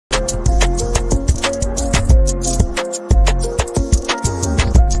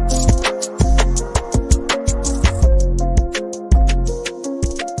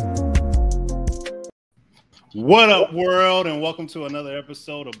What up, world, and welcome to another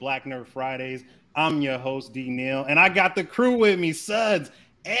episode of Black Nerd Fridays. I'm your host, Neal, and I got the crew with me, Suds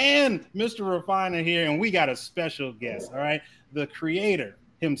and Mr. Refiner here, and we got a special guest, all right? The creator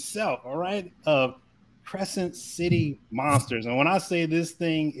himself, all right, of Crescent City Monsters. And when I say this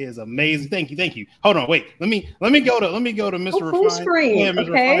thing is amazing, thank you. Hold on, wait. Let me go to Mr. Full Refiner. screen. Yeah, Mr.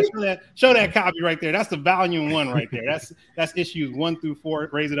 Okay. Refiner, show that copy right there. That's the volume 1 right there. That's issues 1 through 4.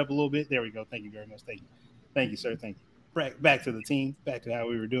 Raise it up a little bit. There we go. Thank you very much. Thank you, sir. Thank you. Back to the team. Back to how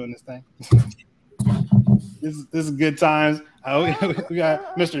we were doing this thing. This is good times. We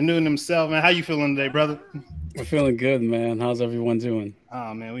got Mr. Newton himself, man. How you feeling today, brother? We're feeling good, man. How's everyone doing?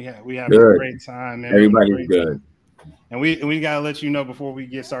 Oh man, we have a great time, man. Everybody's good. And we gotta let you know before we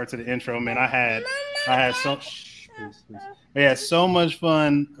get started to the intro, man. I had so much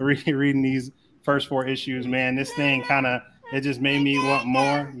fun reading these first 4 issues, man. This thing it just made me want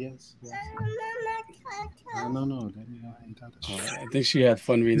more. Yes. No. I think she had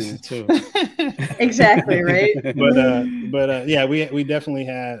fun reading it too. Exactly, right? But yeah, we definitely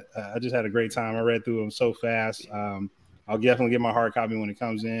had. I just had a great time. I read through them so fast. I'll definitely get my hard copy when it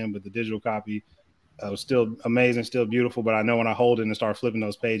comes in, but the digital copy was still amazing, still beautiful. But I know when I hold it and start flipping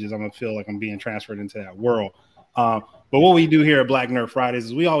those pages, I'm gonna feel like I'm being transferred into that world. But what we do here at Black Nerd Fridays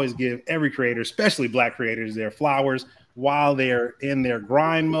is we always give every creator, especially Black creators, their flowers while they're in their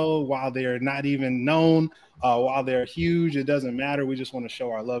grind mode, while they're not even known, while they're huge. It doesn't matter. We just want to show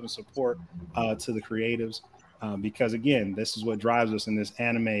our love and support to the creatives because, again, this is what drives us in this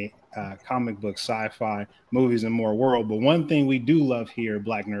anime, comic book, sci-fi, movies, and more world. But one thing we do love here at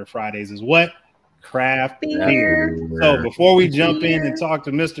Black Nerd Fridays is what? Craft beer. So before we jump in and talk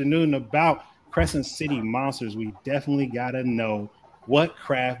to Mr. Newton about Crescent City Monsters, we definitely got to know what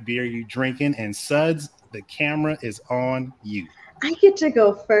craft beer you drinking. And Suds, the camera is on you. I get to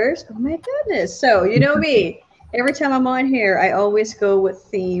go first. Oh my goodness. So you know me. Every time I'm on here, I always go with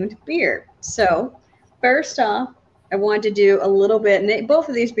themed beer. So first off, I wanted to do a little bit, and both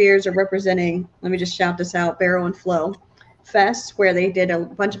of these beers are representing, let me just shout this out, Barrel and Flow Fest, where they did a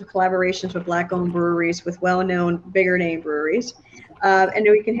bunch of collaborations with Black-owned breweries, with well-known, bigger name breweries. And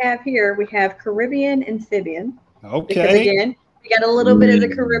we have Caribbean Amphibian. Okay. Because again, we got a little bit of the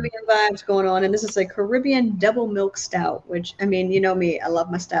Caribbean vibes going on, and this is a Caribbean double milk stout, which, I mean, you know me, I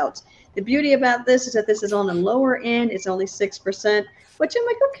love my stouts. The beauty about this is that this is on the lower end. It's only 6%, which I'm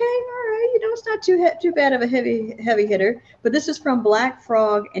like, okay, all right, it's not too bad of a heavy hitter. But this is from Black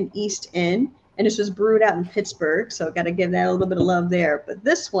Frog and East End, and this was brewed out in Pittsburgh, so got to give that a little bit of love there. But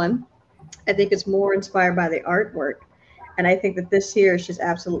this one, I think is more inspired by the artwork, and I think that this here is just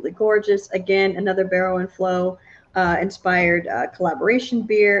absolutely gorgeous. Again, another Barrel and Flow inspired collaboration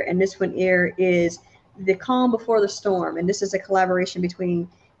beer, and this one here is the Calm Before the Storm, and this is a collaboration between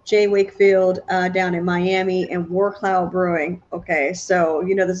J. Wakefield down in Miami and War Cloud Brewing. Okay, so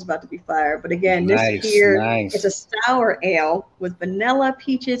this is about to be fire. But again, this here is a sour ale with vanilla,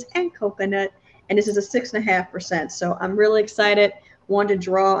 peaches, and coconut, and this is a 6.5%. So I'm really excited. Wanted to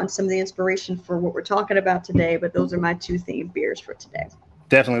draw on some of the inspiration for what we're talking about today, but those are my 2 themed beers for today.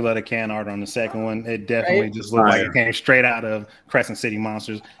 Definitely let a can art on the second one. It definitely just looked like it came straight out of Crescent City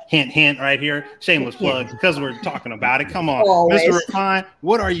Monsters. Hint right here. Shameless plug because we're talking about it. Come on, always. Mr. Refine,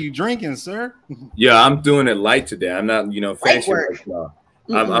 what are you drinking, sir? Yeah, I'm doing it light today. I'm not, fancy.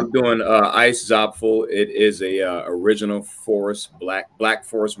 I'm doing Ice Zopful. It is a original Black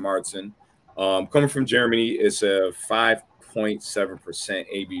Forest Martin. Coming from Germany. It's a 5.7%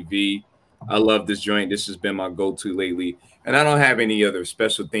 ABV. I love this joint. This has been my go-to lately. And I don't have any other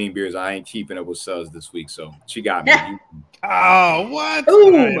special theme beers. I ain't keeping up with Suds this week, so she got me. Oh, what?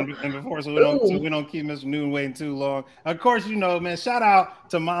 Right, and before, so we don't keep Mr. Newton waiting too long. Of course, man. Shout out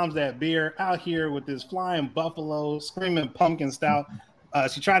to Moms That Beer out here with this Flying Buffalo Screaming Pumpkin Stout.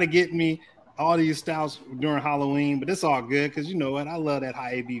 She tried to get me all these stouts during Halloween, but it's all good because you know what? I love that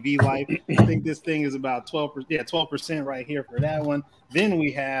high ABV life. I think this thing is about 12%. Yeah, 12% right here for that one. Then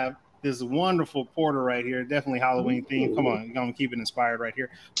we have this wonderful porter right here, definitely Halloween theme. Come on, I'm gonna keep it inspired right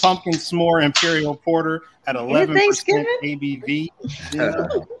here. Pumpkin S'more Imperial Porter at 11% ABV.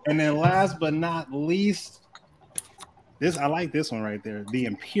 And then last but not least, I like this one right there, the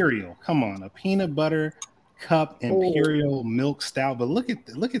Imperial. Come on, a peanut butter cup Imperial milk stout. But look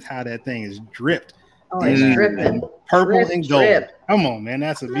at how that thing is dripped. Oh, it's dripping. Purple and gold. Come on, man,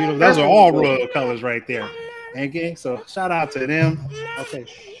 that's a beautiful. Those are all royal colors right there. Okay, so shout out to them. Okay.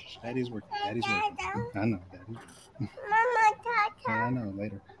 Daddy's working. I know, Daddy. I know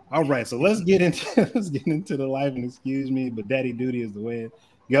later. All right, so let's get into the life, and excuse me, but daddy duty is the way it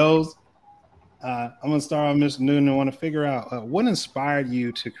goes. I'm gonna start on Mr. Newton and want to figure out what inspired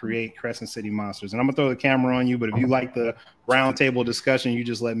you to create Crescent City Monsters. And I'm gonna throw the camera on you, but if you like the roundtable discussion, you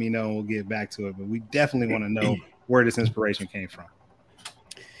just let me know and we'll get back to it. But we definitely want to know where this inspiration came from.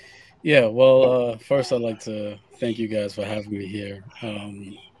 Yeah, well, first I'd like to thank you guys for having me here.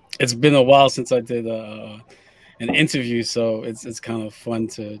 It's been a while since I did an interview, so it's kind of fun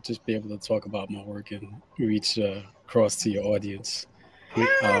to just be able to talk about my work and reach across to your audience.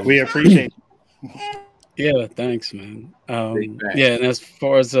 We appreciate you. Yeah, thanks, man. Yeah, and as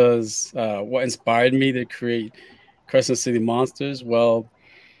far as what inspired me to create Crescent City Monsters, well,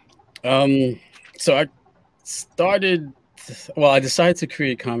 so I decided to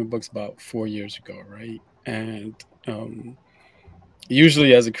create comic books about 4 years ago, right? And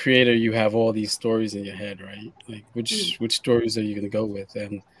usually as a creator, you have all these stories in your head, right? Like which stories are you going to go with?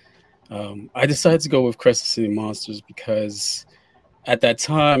 And I decided to go with Crescent City Monsters because at that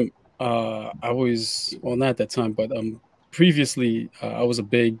time, not at that time, but previously, I was a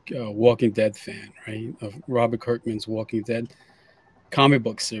big Walking Dead fan, right? Of Robert Kirkman's Walking Dead comic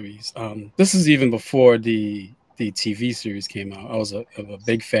book series. This is even before the TV series came out. I was a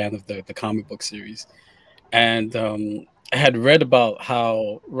big fan of the comic book series. And I had read about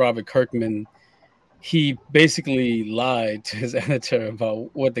how Robert Kirkman, he basically lied to his editor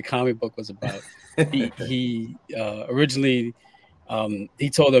about what the comic book was about. He originally, he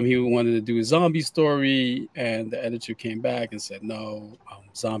told him he wanted to do a zombie story, and the editor came back and said, no,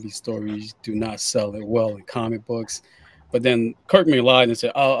 zombie stories do not sell it well in comic books. But then Kirkman lied and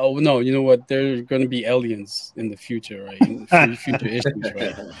said, oh no, you know what? There are going to be aliens in the future, right? In future issues,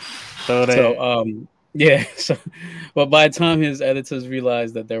 right? Yeah. So, but by the time his editors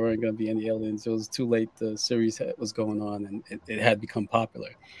realized that there weren't going to be any aliens, it was too late. The series was going on, and it had become popular.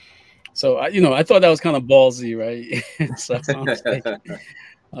 So I thought that was kind of ballsy, right? So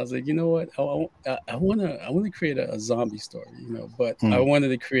I was like, you know what? I want to create a zombie story, but I wanted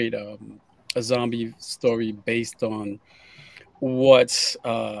to create a zombie story based on what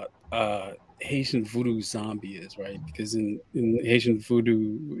Haitian Voodoo zombie is, right? Because in Haitian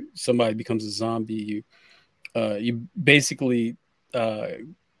Voodoo, somebody becomes a zombie. You basically they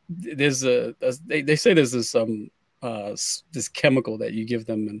say there's this chemical that you give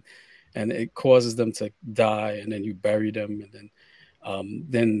them and it causes them to die, and then you bury them, and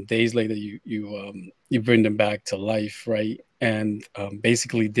then days later you bring them back to life, right? And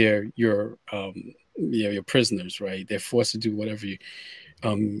basically they're your prisoners, right? They're forced to do whatever you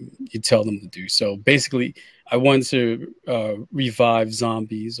tell them to do. So basically, I wanted to revive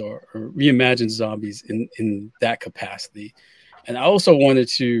zombies or reimagine zombies in that capacity, and I also wanted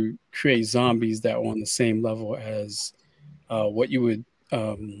to create zombies that were on the same level as what you would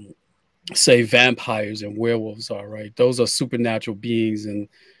say vampires and werewolves are, right? Those are supernatural beings, and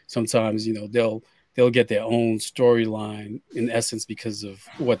sometimes they'll get their own storyline in essence because of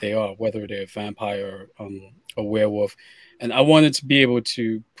what they are, whether they're a vampire or a werewolf. And I wanted to be able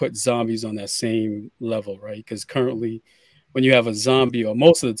to put zombies on that same level, right? Because currently, when you have a zombie, or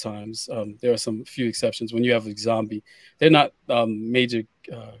most of the times, there are some few exceptions. When you have a zombie, they're not major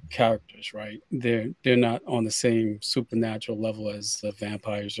characters, right? They're not on the same supernatural level as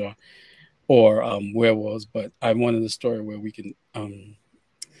vampires are or werewolves. But I wanted a story where we can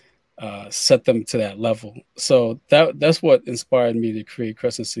set them to that level. So that's what inspired me to create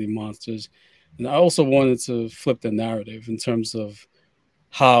Crescent City Monsters. And I also wanted to flip the narrative in terms of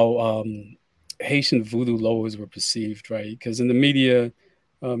how Haitian voodoo lowers were perceived, right? Because in the media,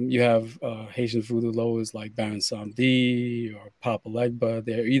 you have Haitian voodoo lowers like Baron Samedi or Papa Legba.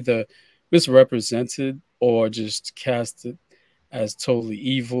 They're either misrepresented or just casted as totally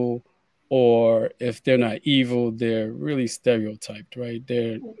evil, or if they're not evil, they're really stereotyped, right?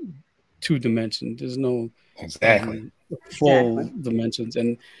 They're two-dimensional. There's no full dimensions,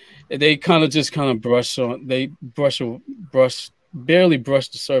 and they kind of barely brush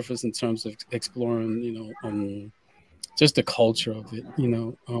the surface in terms of exploring, just the culture of it,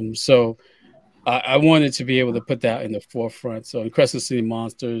 So I wanted to be able to put that in the forefront. So in Crescent City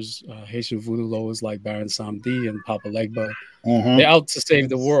Monsters, Haitian voodoo lowers like Baron Samedi and Papa Legba, they're out to save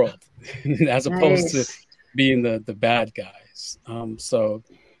the world, as opposed to being the bad guys.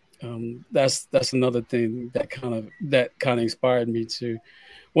 That's another thing that kind of inspired me to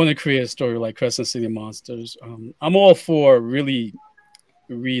want to create a story like Crescent City Monsters. I'm all for really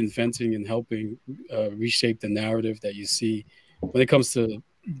reinventing and helping reshape the narrative that you see when it comes to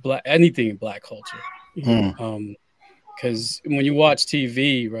anything in Black culture. Because when you watch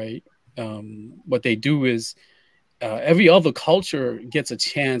TV, right, what they do is every other culture gets a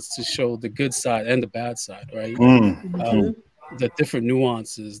chance to show the good side and the bad side, right? different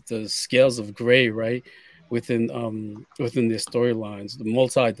nuances, the scales of gray, right, within their storylines, the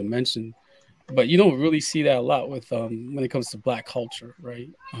multi-dimension. But you don't really see that a lot with when it comes to Black culture, right?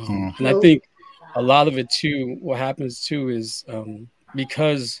 And I think a lot of it too, what happens too is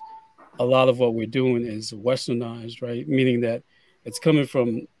because a lot of what we're doing is westernized, right? Meaning that it's coming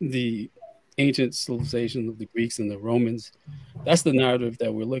from the ancient civilization of the Greeks and the Romans. That's the narrative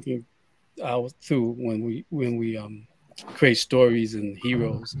that we're looking out through when we create stories and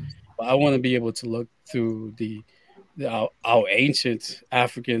heroes. But I want to be able to look through our ancient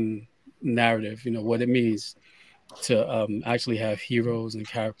African narrative, you know, what it means to actually have heroes and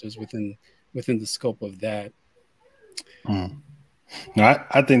characters within the scope of that. No,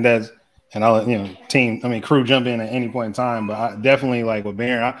 I think that's, and I'll crew jump in at any point in time, but I definitely like with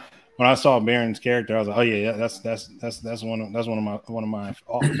Baron. When I saw Baron's character, I was like, oh yeah, that's one of my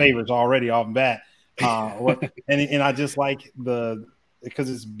favorites already off bat. And I just like because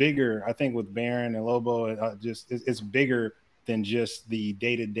it's bigger. I think with Baron and Lobo, it's bigger than just the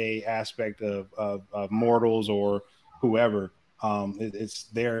day-to-day aspect of mortals or whoever. It's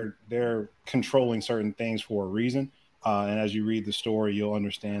they're controlling certain things for a reason. And as you read the story, you'll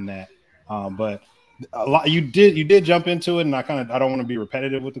understand that. But a lot you did jump into it, and I don't want to be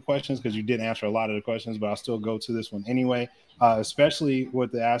repetitive with the questions because you did answer a lot of the questions, but I'll still go to this one anyway, especially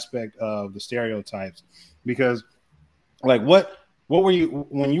with the aspect of the stereotypes, because like what were you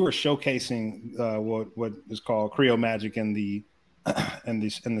when you were showcasing what is called Creole magic in the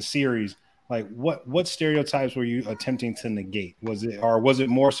series? Like what stereotypes were you attempting to negate? Was it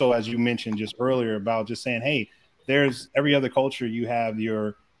more so, as you mentioned just earlier, about just saying, hey, there's every other culture, you have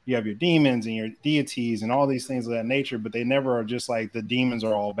your demons and your deities and all these things of that nature, but they never are just like the demons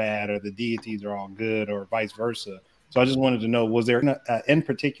are all bad or the deities are all good or vice versa. So I just wanted to know, was there in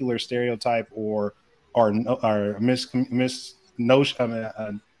particular stereotype or a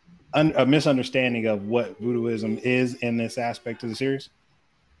misunderstanding of what voodooism is in this aspect of the series?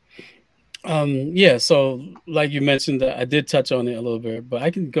 Yeah, so like you mentioned, I did touch on it a little bit, but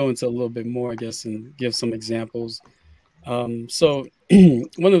I can go into a little bit more, I guess, and give some examples. So some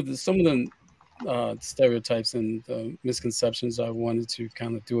of the stereotypes and misconceptions I wanted to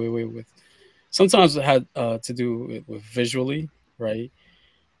kind of do away with, sometimes it had to do with visually, right?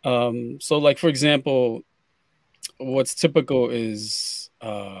 So like, for example, what's typical is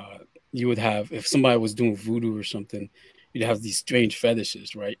you would have, if somebody was doing voodoo or something, you'd have these strange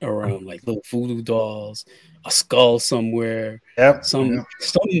fetishes, right, around like little voodoo dolls, a skull somewhere, some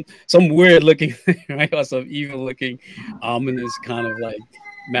weird looking, right, or some evil looking, ominous kind of like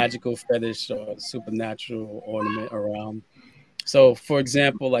magical fetish or supernatural ornament around. So, for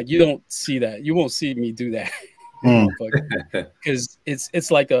example, like you don't see that, you won't see me do that, because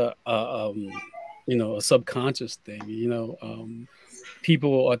it's like a subconscious thing,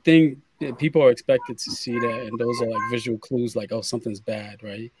 people are expected to see that, and those are like visual clues, like, oh, something's bad,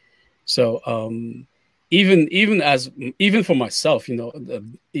 right? So even for myself,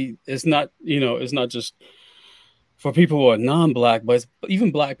 it's not just for people who are non-Black, but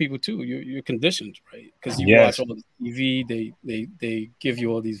even Black people too. You're conditioned, right? Because you watch all the TV, they give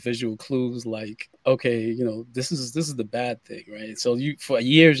you all these visual clues, like, okay, this is the bad thing, right? So you, for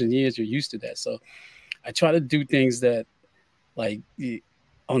years and years, you're used to that. So I try to do things that, like,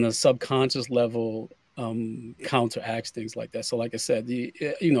 on a subconscious level, counteracts things like that. So like I said,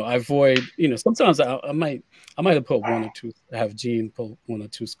 I avoid, sometimes I might have put one or two, have Gene put one or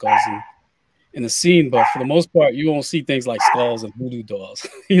two skulls in the scene, but for the most part, you won't see things like skulls and voodoo dolls,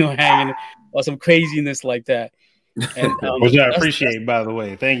 hanging, or some craziness like that. And which I appreciate, by the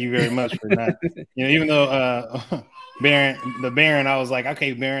way. Thank you very much for that. Even though Baron, I was like,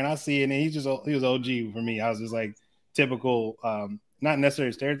 okay, Baron, I see it, and he was OG for me. I was just like typical, not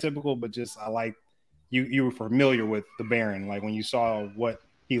necessarily stereotypical, but just I like you were familiar with the Baron. Like when you saw what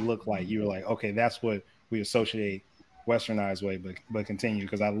he looked like, you were like, okay, that's what we associate westernized way, but continue,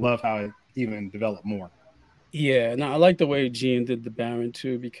 because I love how it even developed more. Yeah, no, I like the way Gene did the Baron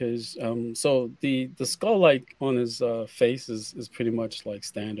too, because so the skull like on his face is pretty much like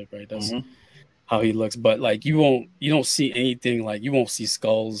standard, right? That's how he looks. But like you don't see anything, like you won't see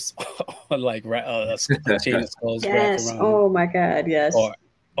skulls like a chain of skulls wrapped around. Oh my God, yes.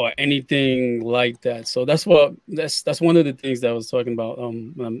 Or anything like that. So that's one of the things that I was talking about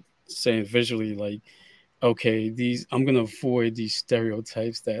when I'm saying visually, like, okay, I'm gonna avoid these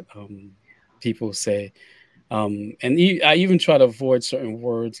stereotypes that people say. And I even try to avoid certain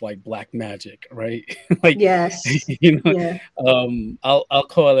words like black magic, right? Like, yes, I'll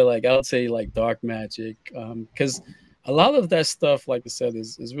call it, like, I'll say like dark magic, because a lot of that stuff, like I said,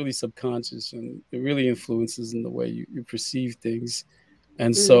 is really subconscious, and it really influences in the way you perceive things.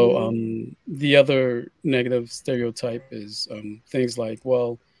 And so the other negative stereotype is things like,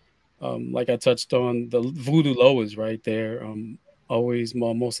 well, like I touched on, the voodoo lowers, right? They're always,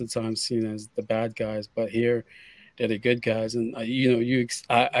 well, most of the time seen as the bad guys, but here they're the good guys. And you know,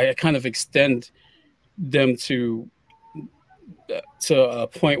 I kind of extend them to a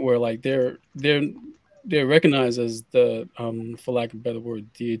point where like they're recognized as the for lack of a better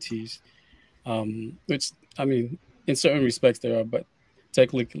word, deities, which I mean in certain respects they are, but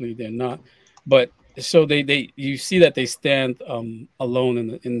technically they're not. But so they you see that they stand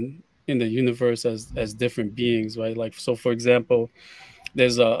alone in the universe as different beings, right? Like, so for example,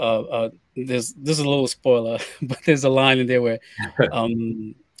 there's this is a little spoiler, but there's a line in there where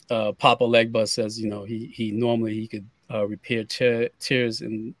Papa Legba says, you know, he normally he could repair tears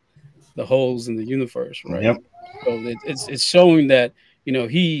in the holes in the universe, right? Yep. So it's showing that, you know,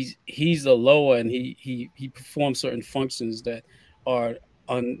 he's a lower, and he performs certain functions that are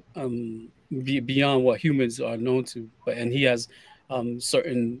beyond what humans are known to, but and he has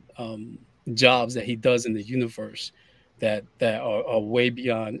certain jobs that he does in the universe that are way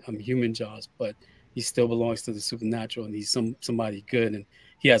beyond human jobs, but he still belongs to the supernatural, and he's somebody good, and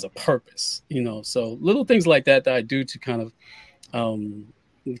he has a purpose, you know. So little things like that I do to kind of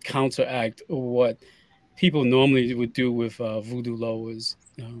counteract what people normally would do with voodoo lowers,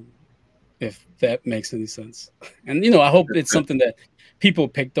 if that makes any sense. And, you know, I hope it's something that people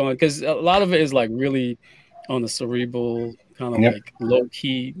picked on, because a lot of it is like really on the cerebral kind of like low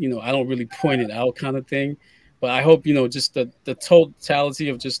key, you know, I don't really point it out kind of thing. But I hope, you know, just the totality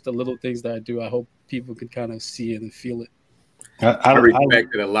of just the little things that I do, I hope people can kind of see it and feel it. I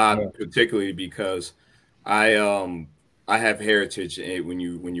respect it a lot, particularly because I have heritage when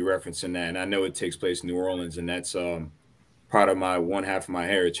you referencing that, and I know it takes place in New Orleans, and that's part of my one half of my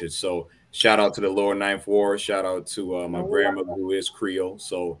heritage. So shout out to the Lower Ninth Ward. Shout out to my grandmother, who is Creole.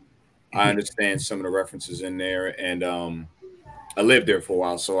 So I understand some of the references in there, and I lived there for a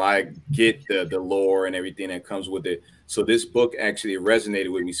while, so I get the lore and everything that comes with it. So this book actually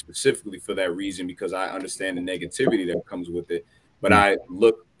resonated with me specifically for that reason, because I understand the negativity that comes with it. But I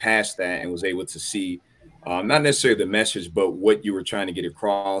looked past that and was able to see not necessarily the message, but what you were trying to get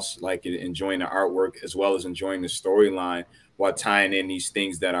across, like enjoying the artwork as well as enjoying the storyline, while tying in these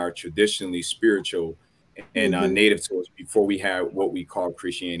things that are traditionally spiritual and native to us before we have what we call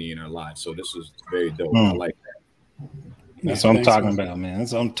Christianity in our lives. So this is very dope. I like that. That's what I'm talking about, man.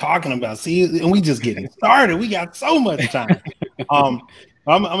 That's what I'm talking about. See, and we just getting started. We got so much time. I'm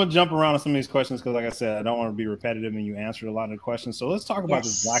gonna jump around on some of these questions because, like I said, I don't want to be repetitive, and you answered a lot of the questions. So let's talk about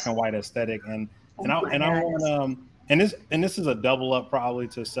this black and white aesthetic, and I want and this is a double up probably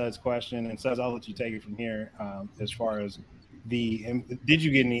to Sud's question, and Sudz, I'll let you take it from here. As far as did you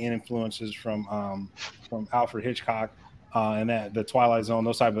get any influences from Alfred Hitchcock? And that the Twilight Zone,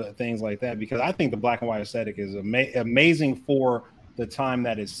 those type of things like that, because I think the black and white aesthetic is amazing for the time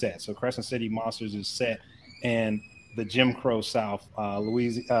that it's set. So Crescent City Monsters is set in the Jim Crow South,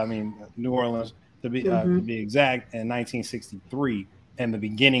 New Orleans to be exact, in 1963, and the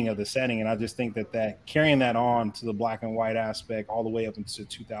beginning of the setting. And I just think that carrying that on to the black and white aspect all the way up into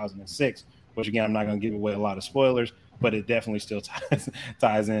 2006, which again, I'm not going to give away a lot of spoilers, but it definitely still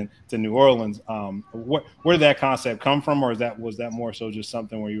ties in to New Orleans. Where did that concept come from, or was that more so just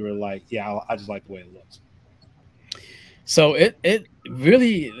something where you were like, yeah, I just like the way it looks? So it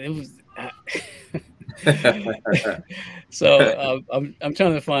was. So I'm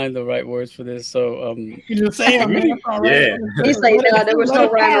trying to find the right words for this. So you just say it, man. Yeah. He's like, no, there was no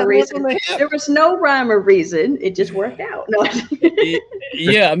rhyme or reason. There was no rhyme or reason. It just worked out. No.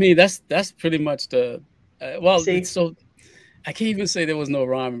 Yeah, I mean that's pretty much the. So I can't even say there was no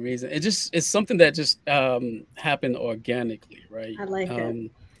rhyme or reason. It's something that just happened organically, right? I like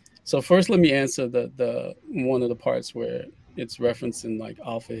it. So first, let me answer the one of the parts where it's referencing like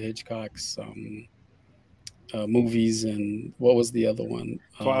Alfred Hitchcock's movies, and what was the other one?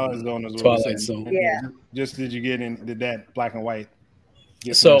 Twilight Zone is what Twilight Zone. Yeah. Did that black and white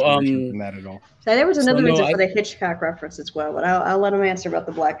get so from that at all? So there was another reason for the Hitchcock reference as well, but I'll let him answer about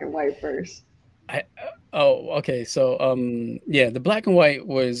the black and white first. Okay. So the black and white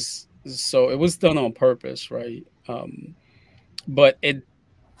was it was done on purpose, right? But it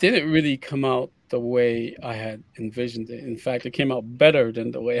didn't really come out the way I had envisioned it. In fact, it came out better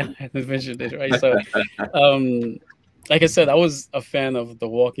than the way I had envisioned it, right? So like I said, I was a fan of The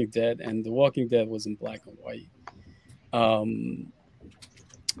Walking Dead, and The Walking Dead was in black and white.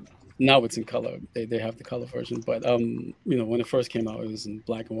 Now it's in color. They have the color version, but when it first came out, it was in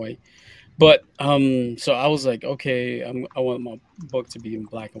black and white. But so I was like, okay, I want my book to be in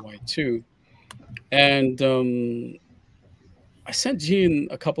black and white too. And I sent Gene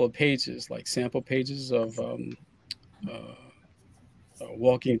a couple of pages, like sample pages of uh,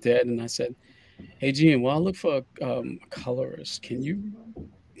 Walking Dead, and I said, "Hey, Gene, while I look for a colorist, can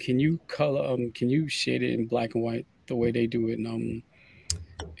you color can you shade it in black and white the way they do it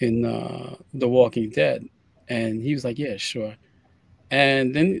in The Walking Dead?" And he was like, "Yeah, sure."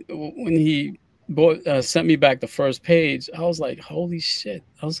 And then when he sent me back the first page, I was like, "Holy shit!"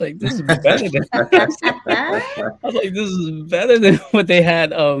 I was like, "This is better than." I was like, "This is better than what they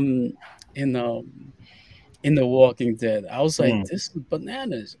had in The Walking Dead." I was like, "This is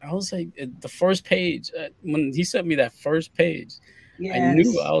bananas." I was like, the first page when he sent me that first page, I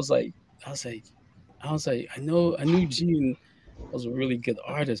knew. Yes. I was like, I knew Gene was a really good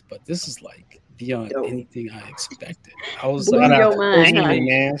artist, but this is like beyond Dope. anything I expected. I was Blew like, your mind, huh?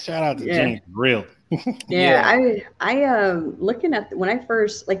 man. Shout out to Gene, real. Yeah, I looking at when I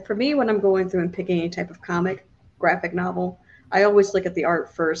first, like, for me, when I'm going through and picking any type of comic, graphic novel, I always look at the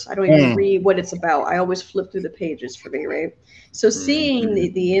art first. I don't even read what it's about. I always flip through the pages for me, right? So seeing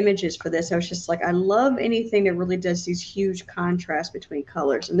the images for this, I was just like, I love anything that really does these huge contrasts between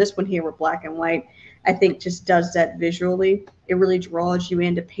colors. And this one here with black and white, I think just does that visually. It really draws you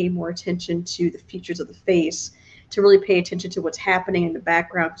in to pay more attention to the features of the face, to really pay attention to what's happening in the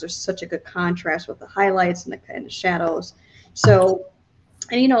background, because there's such a good contrast with the highlights and the shadows. So,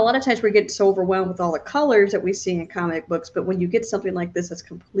 and you know, a lot of times we get so overwhelmed with all the colors that we see in comic books, but when you get something like this that's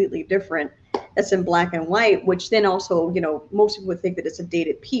completely different, that's in black and white, which then also, you know, most people would think that it's a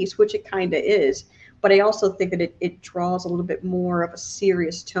dated piece, which it kind of is. But I also think that it draws a little bit more of a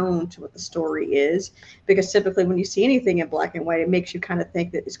serious tone to what the story is, because typically when you see anything in black and white, it makes you kind of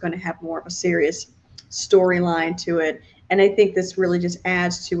think that it's going to have more of a serious storyline to it. And I think this really just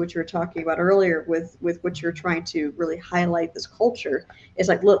adds to what you were talking about earlier with what you're trying to really highlight this culture. It's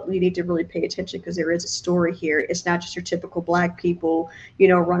like, look, we need to really pay attention because there is a story here. It's not just your typical black people, you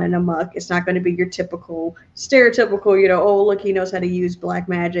know, running amok. It's not going to be your typical stereotypical, you know, oh, look, he knows how to use black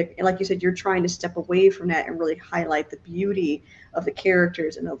magic. And like you said, you're trying to step away from that and really highlight the beauty of the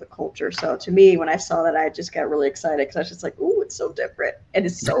characters and of the culture. So to me, when I saw that, I just got really excited because I was just like, ooh, it's so different. And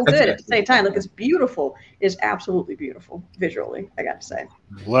it's so good at the same time. Like, it's beautiful. It's absolutely beautiful visually, I got to say.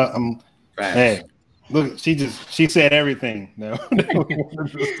 Well, hey, look, she said everything. No.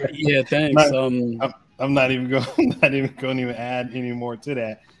 Yeah, thanks. I'm not even going to add any more to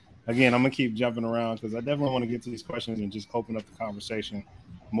that. Again, I'm gonna keep jumping around because I definitely want to get to these questions and just open up the conversation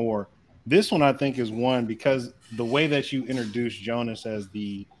more. This one I think is one because the way that you introduce Jonas as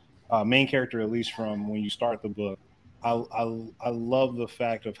the main character, at least from when you start the book, I love the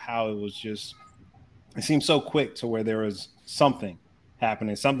fact of how it was just. It seemed so quick to where there was something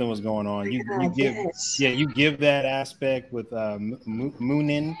happening, something was going on. You give that aspect with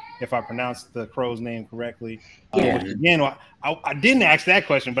Moonin, if I pronounced the crow's name correctly. Which again, I didn't ask that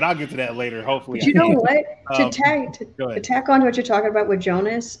question, but I'll get to that later. Hopefully, but you know what? To tack on to what you're talking about with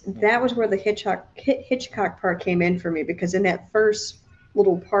Jonas, that was where the Hitchcock part came in for me, because in that first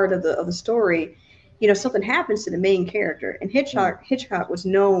little part of the story, you know, something happens to the main character, and Hitchcock was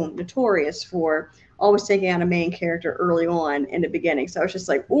notorious for always taking out a main character early on in the beginning. So I was just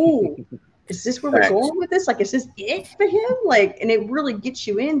like, ooh, is this where we're going with this? Like, is this it for him? Like, and it really gets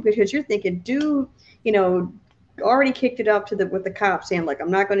you in because you're thinking, dude, you know, already kicked it up with the cop saying, like,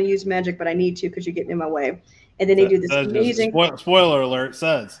 I'm not going to use magic, but I need to because you're getting in my way. And then they do this amazing spoiler alert,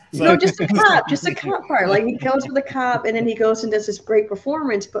 Sudz. No, just the cop part. Like, he goes with the cop and then he goes and does this great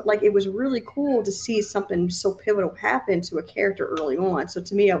performance. But like, it was really cool to see something so pivotal happen to a character early on. So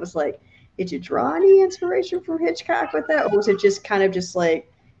to me, I was like, did you draw any inspiration from Hitchcock with that? Or was it just kind of just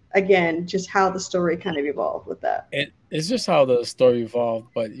like, again, just how the story kind of evolved with that? It's just how the story evolved.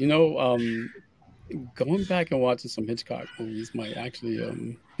 But, you know, going back and watching some Hitchcock movies might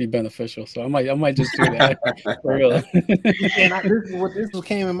actually be beneficial. So I might just do that for real. And this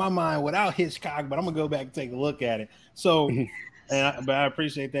came in my mind without Hitchcock, but I'm gonna go back and take a look at it. So, but I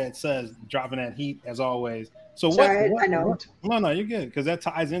appreciate that, Sudz, dropping that heat as always. So I know. No, you're good, because that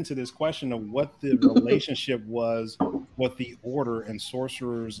ties into this question of what the relationship was with the Order and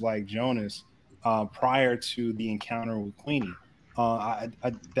sorcerers like Jonas prior to the encounter with Queenie.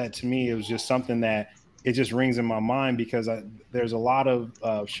 That to me, it was just something that it just rings in my mind because there's a lot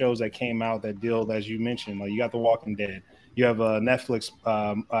of shows that came out that deal, as you mentioned, like you got The Walking Dead, you have a Netflix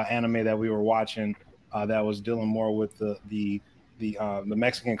anime that we were watching that was dealing more with the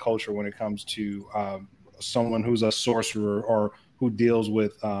Mexican culture when it comes to someone who's a sorcerer or who deals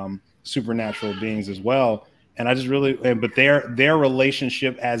with supernatural beings as well. And I just really, but their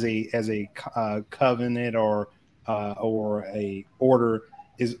relationship as a covenant or a order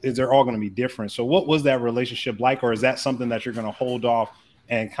is they're all going to be different. So what was that relationship like, or is that something that you're going to hold off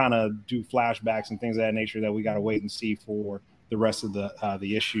and kind of do flashbacks and things of that nature that we got to wait and see for the rest of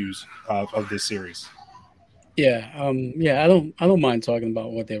the issues of this series? Yeah, I don't mind talking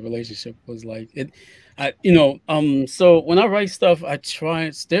about what their relationship was like. So when I write stuff,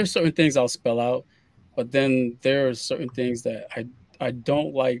 there's certain things I'll spell out, but then there are certain things that I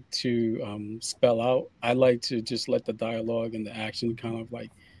don't like to spell out. I like to just let the dialogue and the action kind of like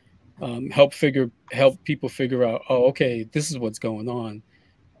help people figure out, oh, okay, this is what's going on.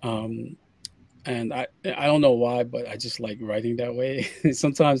 And I don't know why, but I just like writing that way.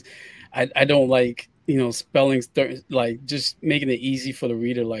 Sometimes I don't like, spelling, like just making it easy for the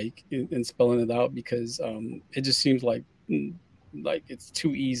reader, like and spelling it out, because it just seems like it's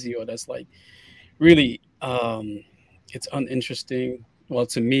too easy, or that's like really it's uninteresting. Well,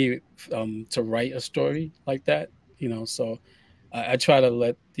 to me, to write a story like that, so I try to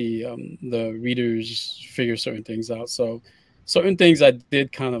let the readers figure certain things out. So certain things I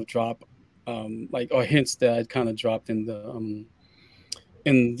did kind of drop, or hints that I kind of dropped in the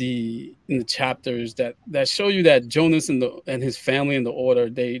chapters that show you that Jonas and his family and the order,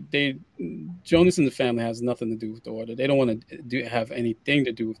 Jonas and the family has nothing to do with the order. They don't want to have anything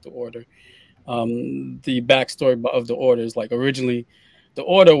to do with the order. The backstory of the order is like, originally the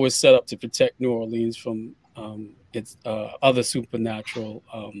order was set up to protect New Orleans from its other supernatural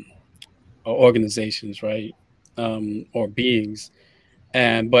organizations, right, or beings,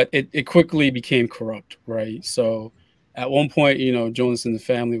 but it quickly became corrupt, right? So at one point, Jonas and the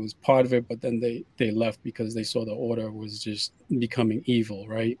family was part of it, but then they left because they saw the order was just becoming evil,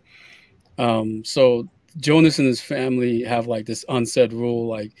 right? So Jonas and his family have like this unsaid rule,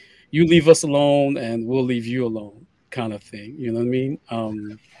 like, you leave us alone and we'll leave you alone, kind of thing. You know what I mean?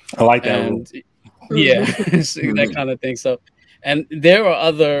 I like that rule. Yeah, that kind of thing. So, and there are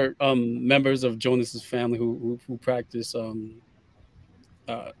other members of Jonas's family who practice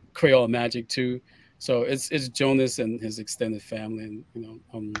Creole magic too. So it's Jonas and his extended family,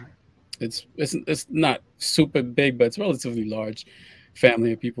 and it's not super big, but it's relatively large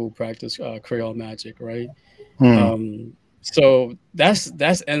family of people who practice Creole magic, right? So that's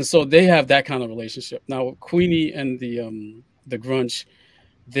and so they have that kind of relationship. Now Queenie and the Grunch,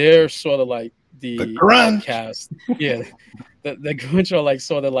 they're sort of like the outcast. Yeah, the Grunch are like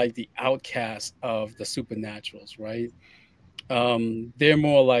sort of like the outcast of the supernaturals, right? They're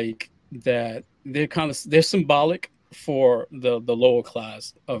more like that. They're symbolic for the lower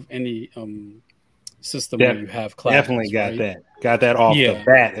class of any system where you have classes. Definitely got that off the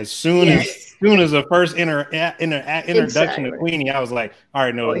bat. As soon as the first introduction to Queenie, I was like, all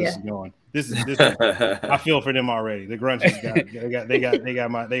right, know where this is going. This is I feel for them already. The Grunches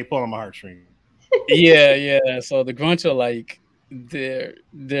they pull on my heartstrings. Yeah. So the Grunch are like, they're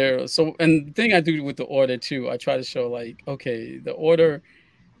so, and the thing I do with the order too, I try to show like, okay, the order,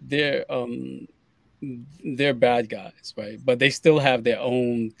 they're bad guys, right? But they still have their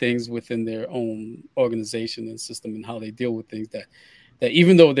own things within their own organization and system, and how they deal with things that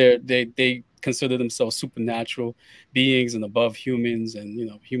even though they consider themselves supernatural beings and above humans, and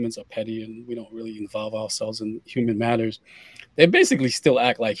humans are petty and we don't really involve ourselves in human matters, they basically still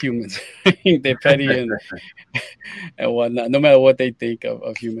act like humans. They're petty and whatnot. No matter what they think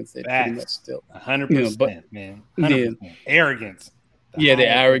of humans, they pretty much still 100%, man. 100%. Arrogance. They're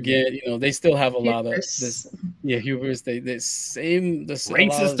arrogant. They still have a lot of this. Yeah, hubris. They same the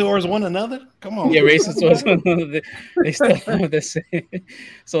racist towards one another. Come on. Yeah, racist towards one another. They still have the same.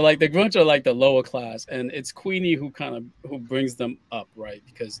 So like the Grunch are like the lower class, and it's Queenie who brings them up, right?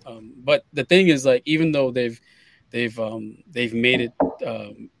 Because but the thing is, like, even though they've made it,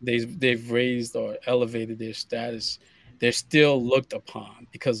 they've raised or elevated their status, they're still looked upon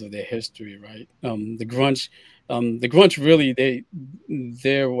because of their history, right? The Grunch really,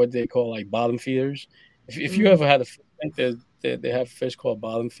 they're what they call like bottom feeders. If you ever had a fish, they have fish called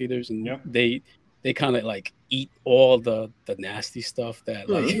bottom feeders, and they kind of like eat all the nasty stuff that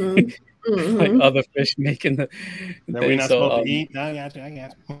like like other fish making that we're not supposed to eat. I got you.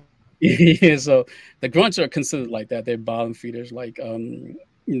 Yeah, so the Grunch are considered like that. They're bottom feeders. Like I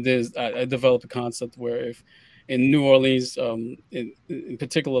developed a concept where if in New Orleans, in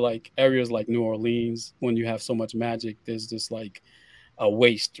particular, like areas like New Orleans, when you have so much magic, there's this like a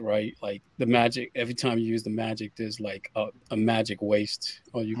waste, right? Like the magic, every time you use the magic, there's like a magic waste,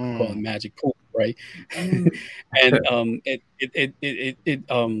 or you can call it magic poop, right? And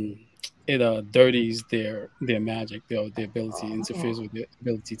dirties their magic, their ability, interferes with their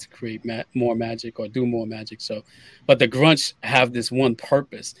ability to create more magic or do more magic. So, but the grunts have this one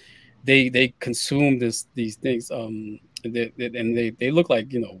purpose. They consume these things. They look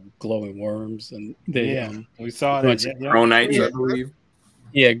like, you know, glowing worms, and they we saw grunts, that. Cronites, I believe.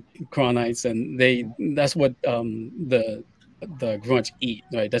 Yeah, cronites, and that's what the grunts eat,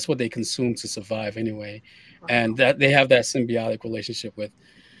 right? That's what they consume to survive anyway, and that they have that symbiotic relationship with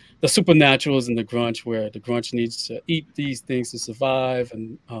the supernaturals and the grunch, where the grunch needs to eat these things to survive,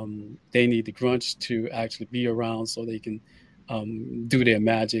 and they need the grunch to actually be around so they can do their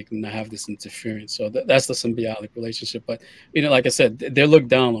magic and not have this interference. So that's the symbiotic relationship. But, you know, like I said, they're looked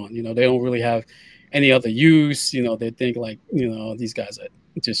down on. You know, they don't really have any other use. You know, they think like, you know, these guys are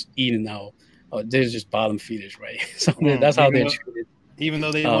just eating now. They're just bottom feeders, right? So that's how they're treated. Even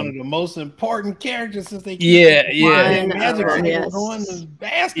though they're one of the most important characters, since they magic on the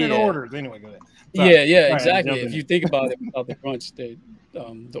bastard orders. Anyway, go ahead. Sorry. Exactly. If you think about it, without the grunts, the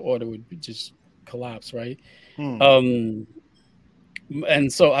order would just collapse, right?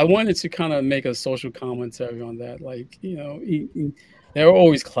 And so I wanted to kind of make a social commentary on that. Like, you know, there are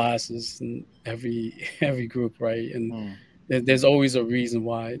always classes in every group, right? And there's always a reason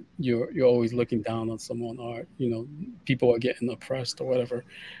why you're always looking down on someone, or, you know, people are getting oppressed or whatever.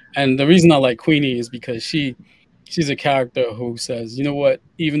 And the reason I like Queenie is because she's a character who says, you know what,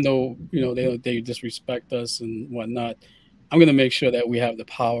 even though, you know, they disrespect us and whatnot, I'm going to make sure that we have the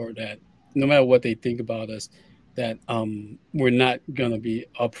power that no matter what they think about us, that we're not gonna be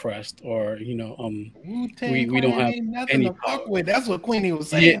oppressed, or, you know, we don't have any to fuck with. That's what Queenie was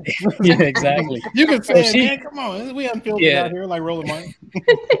saying. Yeah, exactly. You can say it, man. Come on, we unfiltered out here like rolling money.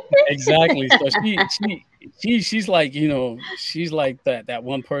 Exactly. So she's like, you know, she's like that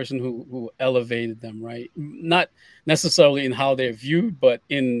one person who elevated them, right? Not necessarily in how they're viewed, but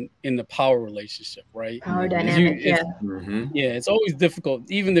in the power relationship, right? Power dynamic. It's always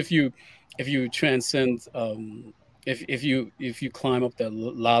difficult, even if you transcend, if you climb up the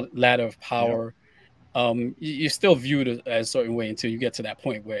ladder of power, you're still viewed as a certain way until you get to that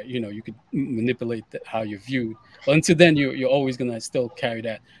point where, you know, you could manipulate how you're viewed. But until then, you're always gonna still carry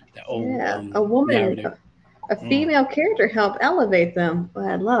that old a woman narrative. a female character helped elevate them.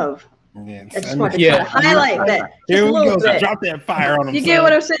 I love. Yeah, I just wanted to highlight that. Here we go. Drop that fire on them. You get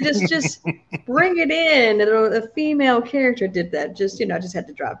what I'm saying? Just bring it in. A female character did that. Just, you know, I just had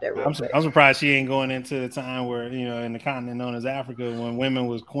to drop that. I'm surprised she ain't going into the time where, you know, in the continent known as Africa, when women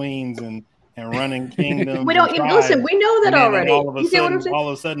was queens and running kingdoms. We don't even listen. We know that already. All of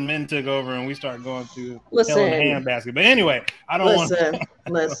a sudden, men took over, and we start going to hell in a handbasket. But anyway, I don't want.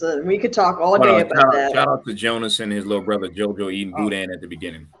 Listen. We could talk all day about that. Shout out to Jonas and his little brother JoJo eating boudin at the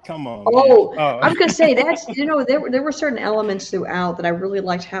beginning. Come on. I was gonna say that's, you know, there were certain elements throughout that I really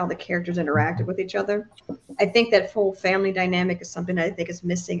liked how the characters interacted with each other. I think that full family dynamic is something that I think is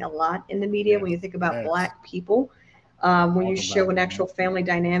missing a lot in the media when you think about Black people. When you show an actual family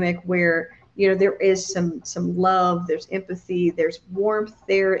dynamic where, you know, there is some love, there's empathy, there's warmth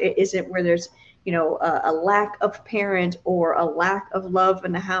there. It isn't where there's, you know, a lack of parent or a lack of love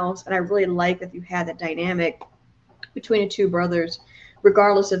in the house. And I really like that you had that dynamic between the two brothers,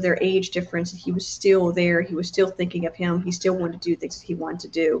 regardless of their age difference. He was still there. He was still thinking of him. He still wanted to do things he wanted to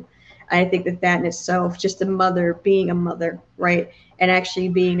do. And I think that in itself, just the mother being a mother, right? And actually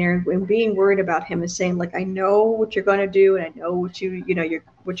being there and being worried about him and saying, like, I know what you're going to do, and I know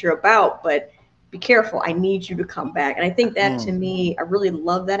what you're about, but be careful. I need you to come back. And I think that to me, I really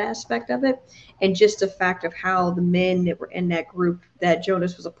love that aspect of it. And just the fact of how the men that were in that group that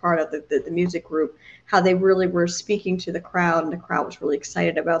Jonas was a part of, the music group, how they really were speaking to the crowd, and the crowd was really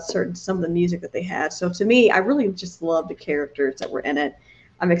excited about some of the music that they had. So to me, I really just love the characters that were in it.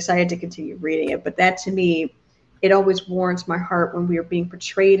 I'm excited to continue reading it. But that to me, it always warms my heart when we are being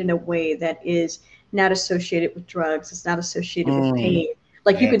portrayed in a way that is not associated with drugs. It's not associated with pain.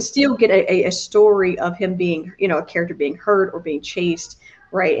 Like you can still get a story of him being, you know, a character being hurt or being chased,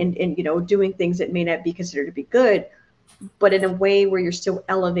 right? And you know, doing things that may not be considered to be good, but in a way where you're still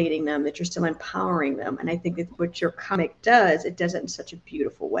elevating them, that you're still empowering them. And I think that's what your comic does. It does it in such a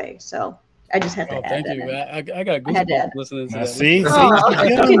beautiful way. So I just had to add that. Thank you. I got goosebumps listening to that. See?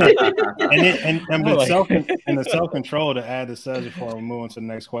 And the self-control, to add to Sudz before we move on to the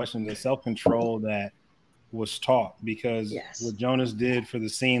next question, the self-control that was taught, because what Jonas did for the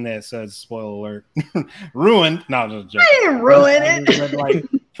scene that says, spoiler alert, ruined. No, I didn't ruin it. Like,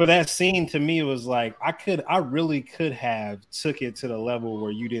 for that scene, to me, it was like I really could have took it to the level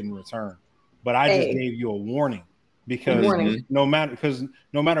where you didn't return, but I just gave you a warning. Because no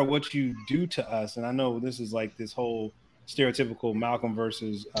matter what you do to us, and I know this is like this whole stereotypical Malcolm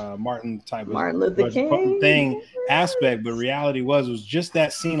versus Martin type Martin of Luther King thing aspect, but reality was just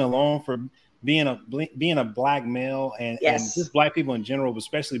that scene alone for being a black male and just black people in general, but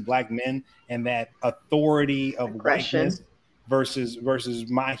especially black men, and that authority of whiteness versus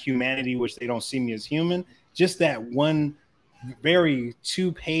my humanity, which they don't see me as human. Just that one very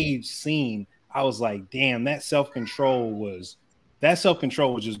 2-page scene, I was like, damn, that self-control was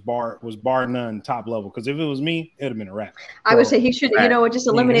just bar none, top level. Because if it was me, it'd have been a wrap. I would say he should, just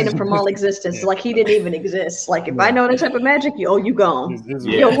eliminate him from all existence. Like he didn't even exist. Like if I know that type of magic, you gone.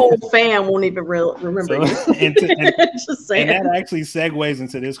 Your whole fam won't even remember you. And that actually segues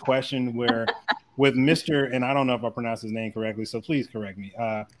into this question where with Mr. and I don't know if I pronounced his name correctly, so please correct me.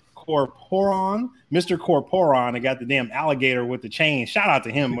 Corporon, Mr. Corporon, I got the damn alligator with the chain. Shout out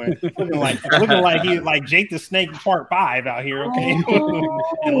to him, man. looking like he like Jake the Snake Part 5 out here, okay,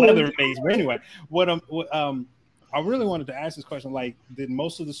 and Leatherface. But anyway, I really wanted to ask this question: like, did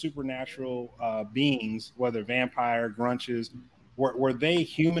most of the supernatural beings, whether vampire, grunches, were they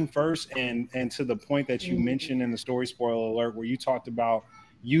human first? And to the point that you mentioned in the story, spoiler alert, where you talked about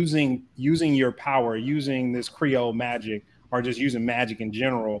using your power, using this Creole magic, or just using magic in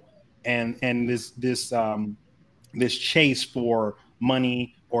general, and this chase for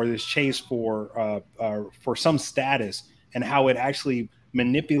money, or this chase for some status, and how it actually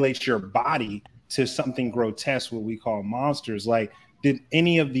manipulates your body to something grotesque, what we call monsters. Like, did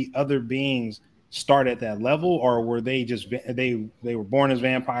any of the other beings start at that level, or were they just they were born as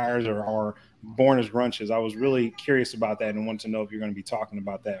vampires or born as grunches? I was really curious about that and wanted to know if you're going to be talking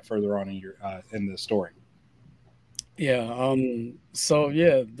about that further on in your in the story. Yeah. So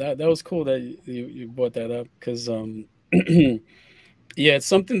yeah, that was cool that you brought that up, because yeah, it's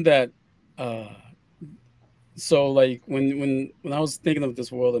something that so like when I was thinking of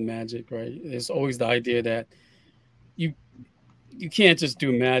this world of magic, right, there's always the idea that you can't just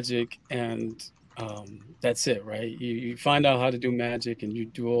do magic and that's it, right? You find out how to do magic and you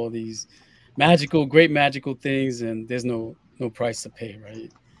do all these great magical things, and there's no price to pay,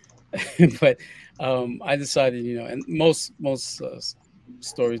 right? But I decided, and most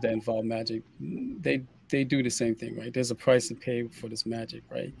stories that involve magic, they do the same thing, right? There's a price to pay for this magic,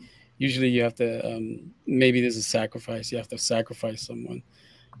 right? Usually you have to maybe there's a sacrifice. You have to sacrifice someone.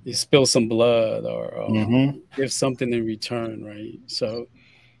 You spill some blood or give something in return, right? So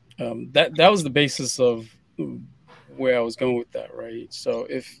that was the basis of where I was going with that, right? So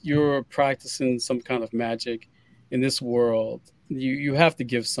if you're practicing some kind of magic in this world, you have to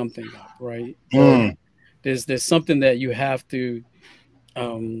give something up, right? There's something that you have to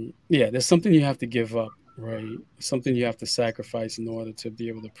there's something you have to give up, right? Something you have to sacrifice in order to be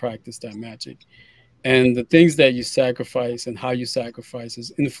able to practice that magic. And the things that you sacrifice and how you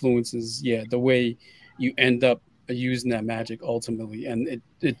sacrifice influences the way you end up using that magic ultimately, and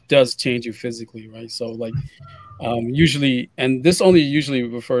it does change you physically, right? So like usually, and this only usually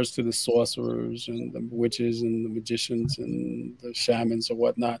refers to the sorcerers and the witches and the magicians and the shamans or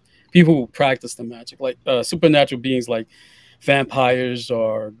whatnot, people who practice the magic, like supernatural beings like vampires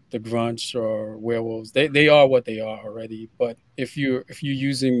or the grunts or werewolves. They are what they are already. But if you're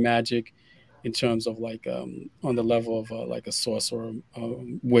using magic in terms of like on the level of like a sorcerer,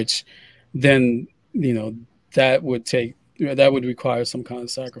 witch, then that would require some kind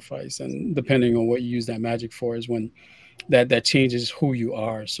of sacrifice, and depending on what you use that magic for is when that changes who you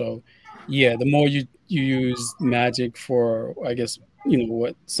are. So yeah, the more you use magic for, I guess,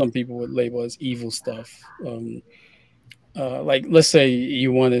 what some people would label as evil stuff, like let's say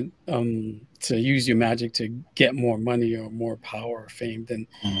you wanted to use your magic to get more money or more power or fame, then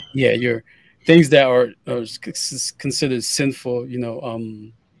your things that are considered sinful,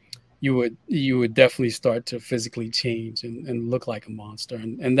 you would definitely start to physically change and look like a monster,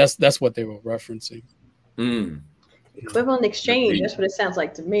 and that's what they were referencing. Equivalent exchange. That's what it sounds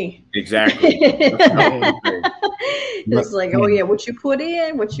like to me. Exactly. It's like, oh yeah, what you put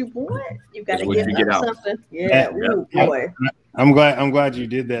in, what you bought, you got to get out something. Yeah. Ooh, boy. I'm glad you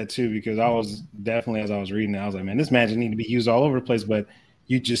did that too, because I was definitely, as I was reading it, I was like, man, this magic need to be used all over the place, but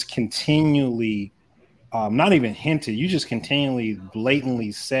you just continually. Not even hinted, you just continually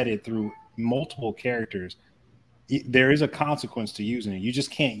blatantly said it through multiple characters. There is a consequence to using it. You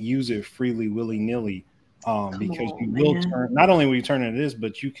just can't use it freely, willy-nilly, because you will turn, not only will you turn into this,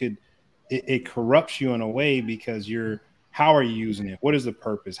 but it corrupts you in a way, because how are you using it? What is the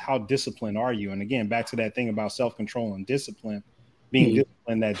purpose? How disciplined are you? And again, back to that thing about self-control and discipline, being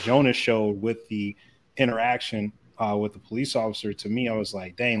disciplined that Jonas showed with the interaction with the police officer. To me, I was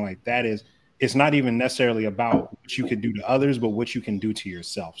like, dang, like that is, it's not even necessarily about what you can do to others, but what you can do to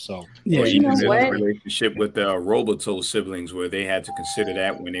yourself. So Yeah, you know what? Relationship with the Roboto siblings, where they had to consider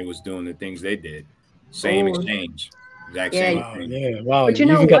that when they was doing the things they did. Same exchange. Exact same Wow, thing. yeah, wow. But You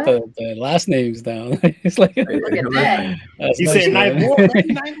you know even got what? the last names down. It's like, Look at that. He nice, said man. night war.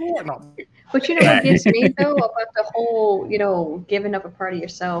 Night war. No. But you know what gets me though about the whole, you know, giving up a part of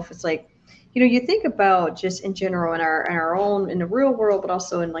yourself? It's like, you know, you think about just in general in our own in the real world, but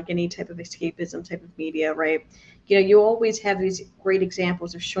also in like any type of escapism type of media, right? You know, you always have these great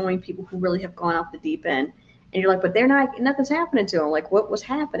examples of showing people who really have gone off the deep end. And you're like, but they're not, nothing's happening to them. Like, what was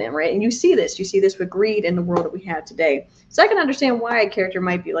happening, right? And you see this with greed in the world that we have today. So I can understand why a character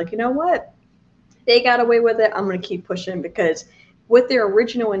might be like, you know what? They got away with it. I'm going to keep pushing because what their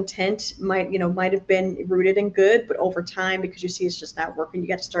original intent might have been rooted in good, but over time, because you see it's just not working, you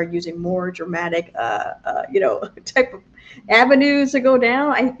got to start using more dramatic, type of avenues to go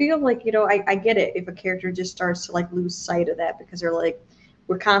down. I feel like, you know, I get it if a character just starts to like lose sight of that because they're like,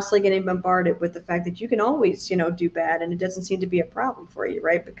 we're constantly getting bombarded with the fact that you can always, you know, do bad and it doesn't seem to be a problem for you,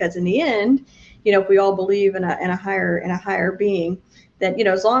 right? Because in the end, you know, if we all believe in a higher being, that, you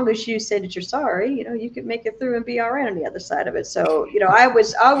know, as long as you say that you're sorry, you know, you could make it through and be all right on the other side of it. So, you know, I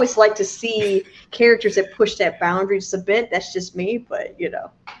always like to see characters that push that boundary just a bit. That's just me, but you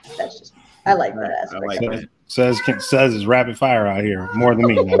know, that's just I like that aspect. I like Sudz is rapid fire out here more than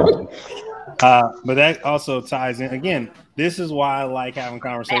me. But that also ties in again. This is why I like having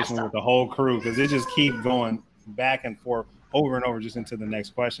conversations with the whole crew because it just keeps going back and forth over and over just into the next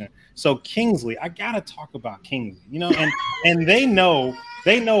question. So Kingsley, I gotta talk about Kingsley, you know, and they know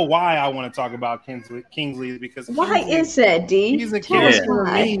why I want to talk about Kingsley because why is that, D? He's a character for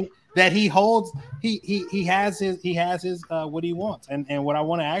me that he holds. He has his what he wants, and what I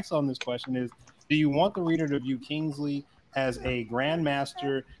want to ask on this question is: do you want the reader to view Kingsley as a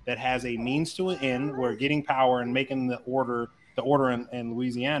grandmaster that has a means to an end, where getting power and making the order in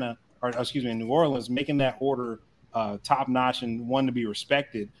Louisiana, or excuse me, in New Orleans, making that order top notch and one to be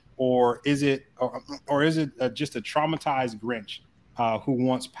respected, or is it just a traumatized Grinch who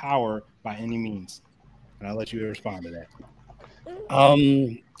wants power by any means? And I'll let you respond to that.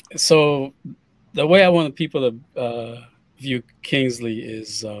 So the way I want people to view Kingsley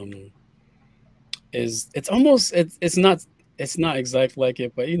is it's not exactly like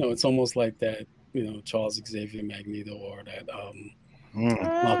it, but you know, it's almost like that, you know, Charles Xavier Magneto or that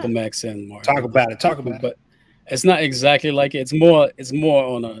Malcolm X and Martin. Talk about it. But it's not exactly like it. It's more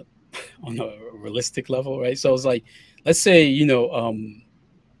on a realistic level, right? So it's like, let's say, you know,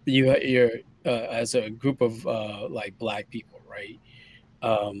 you're as a group of like Black people, right?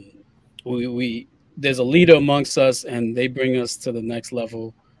 We there's a leader amongst us, and they bring us to the next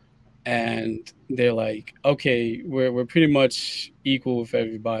level, and they're like, okay, we're pretty much equal with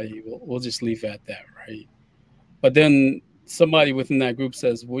everybody. We'll just leave it at that, right? But then somebody within that group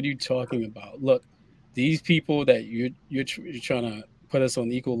says, "What are you talking about? Look, these people that you're trying to put us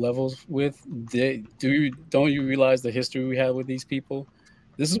on equal levels with, don't you realize the history we have with these people?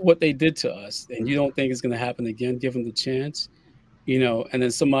 This is what they did to us, and you don't think it's going to happen again? Give them the chance, you know." And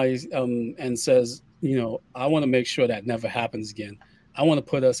then somebody and says, you know, I want to make sure that never happens again. I want to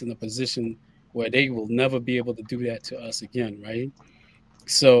put us in a position where they will never be able to do that to us again, right?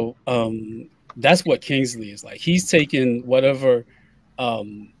 So that's what Kingsley is like. He's taken whatever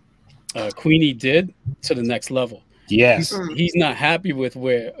Queenie did to the next level. Yes, he's not happy with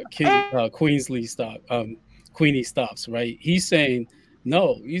where Queenie stops, right? He's saying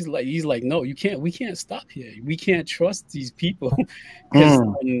no. He's like no, you can't. We can't stop here. We can't trust these people because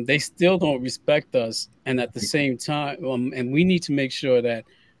they still don't respect us, and at the same time, and we need to make sure that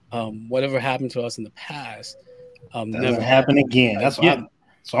whatever happened to us in the past never happen again. That's what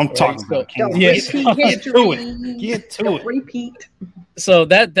I'm talking about. Get to it. Repeat. So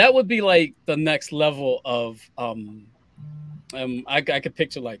that would be like the next level of I could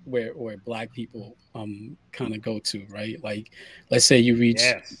picture like where Black people kind of go to, right? Like, let's say you reach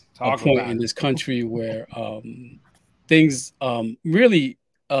a point in this country where things really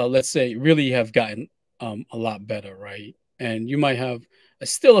let's say really have gotten a lot better, right? And you might have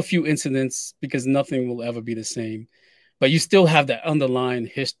still a few incidents because nothing will ever be the same, but you still have that underlying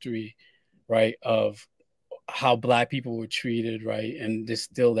history, right, of how Black people were treated, right? And there's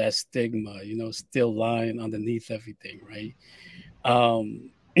still that stigma, you know, still lying underneath everything, right?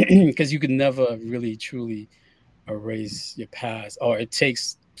 Because you could never really truly erase your past, or it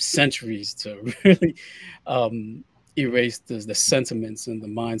takes centuries to really erase the sentiments and the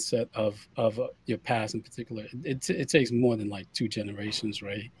mindset of your past in particular. It takes more than like 2 generations,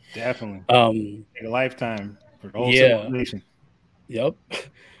 right? Definitely. A lifetime for the whole civilization. Yep.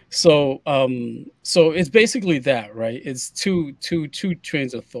 So so it's basically that, right? It's two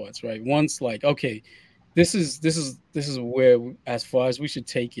trains of thoughts, right? One's like, okay, this is where as far as we should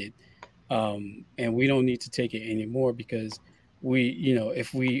take it, and we don't need to take it anymore because we, you know,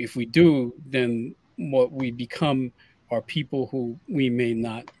 if we do, then what we become are people who we may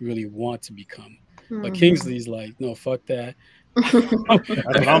not really want to become. But Kingsley's like, no, fuck that. That's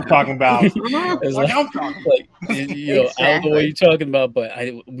what I'm talking about. It's Like like, I'm talking. like you know, I don't know what you're talking about, but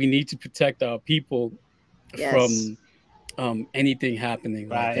we need to protect our people from anything happening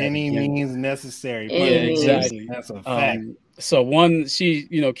By like that any again. means necessary. Yeah, exactly. That's a fact. So one,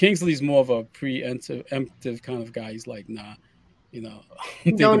 you know, Kingsley's more of a preemptive kind of guy. He's like, nah, you know,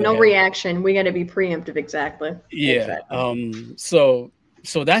 no reaction. We got to be preemptive. Exactly. Yeah. Exactly.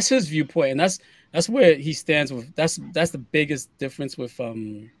 So that's his viewpoint, and that's where he stands with. That's the biggest difference with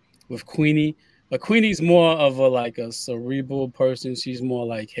Queenie. But Queenie's more of a cerebral person. She's more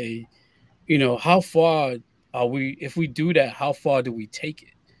like, hey, you know, how far are we? If we do that, how far do we take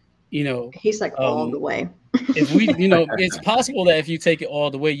it? You know, he's like all the way. If we, you know, it's possible that if you take it all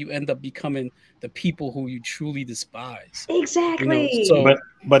the way, you end up becoming the people who you truly despise. Exactly. You know?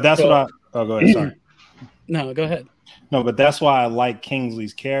 But that's what I. Oh, go ahead. Sorry. No, go ahead. No, but that's why I like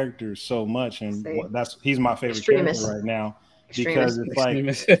Kingsley's character so much, and he's my favorite character right now because it's like,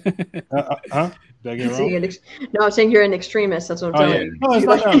 Did I get it wrong? No, I'm saying you're an extremist. That's what I'm telling you. No, it's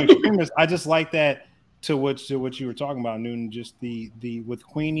not an extremist. I just like that to what you were talking about, Newton. Just the with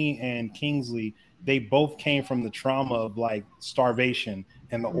Queenie and Kingsley, they both came from the trauma of like starvation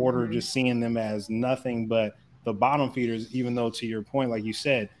and the order just seeing them as nothing but the bottom feeders. Even though, to your point, like you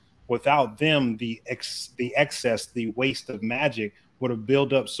said, without them, the excess, the waste of magic would have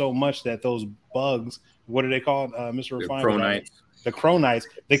built up so much that those bugs, what are they called, Mr. Refine? The Cronites.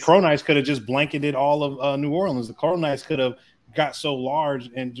 The Cronites could have just blanketed all of New Orleans. The Cronites could have got so large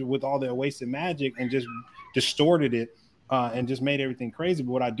and with all their wasted magic and just distorted it and just made everything crazy.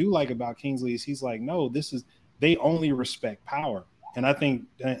 But what I do like about Kingsley is he's like, no, they only respect power. And I think,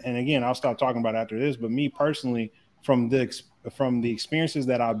 and again, I'll stop talking about it after this, but me personally, from the experiences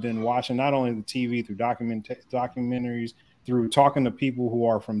that I've been watching, not only the TV, through documentaries, through talking to people who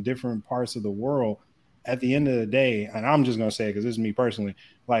are from different parts of the world, at the end of the day, and I'm just going to say it because this is me personally,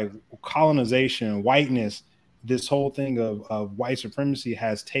 like colonization, whiteness, this whole thing of white supremacy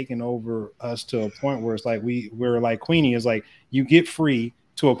has taken over us to a point where it's like we're like Queenie is like, you get free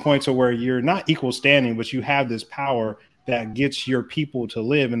to a point to where you're not equal standing, but you have this power that gets your people to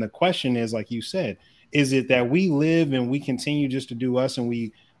live. And the question is, like you said, is it that we live and we continue just to do us and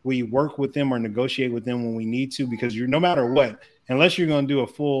we work with them or negotiate with them when we need to? Because no matter what, unless you're going to do a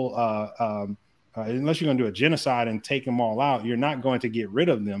full unless you're going to do a genocide and take them all out, you're not going to get rid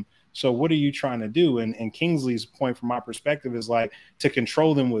of them. So what are you trying to do? And Kingsley's point from my perspective is like to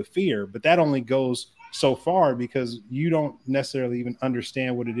control them with fear, but that only goes so far because you don't necessarily even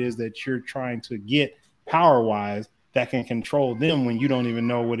understand what it is that you're trying to get power wise that can control them when you don't even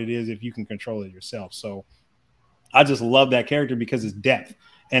know what it is if you can control it yourself. So I just love that character because it's depth.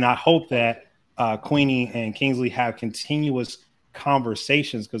 And I hope that Queenie and Kingsley have continuous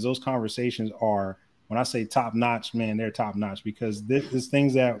conversations, because those conversations are, when I say top notch, man, they're top notch, because this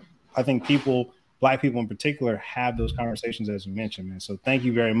things that I think Black people in particular, have those conversations, as you mentioned, man. So thank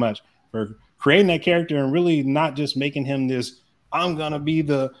you very much for creating that character and really not just making him this, I'm going to be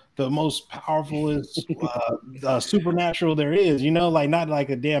the most powerful supernatural there is, you know, like not like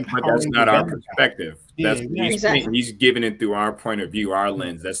a damn power. But that's not our perspective. Yeah, he's giving it through our point of view, our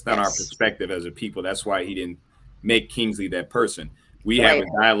lens. That's not our perspective as a people. That's why he didn't make Kingsley that person. We have a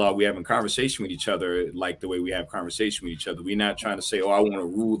dialogue, we have a conversation with each other, like the way we have conversation with each other. We're not trying to say, oh, I want to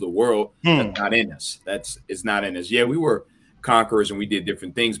rule the world. That's not in us. It's not in us. Yeah, we were conquerors and we did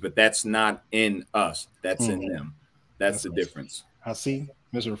different things, but that's not in us. That's in them. That's the difference. I see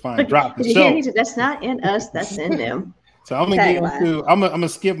Mr. Refine dropped the show. That's not in us. That's in them. So I'm gonna get into. I'm gonna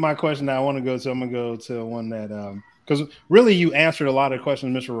skip my question that I want to go to. I'm gonna go to one that because really you answered a lot of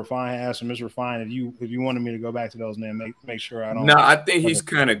questions Mr. Refine asked. And Mr. Refine, if you wanted me to go back to those, man, make sure I don't. No, I think he's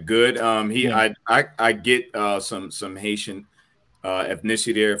kind of good. I get some Haitian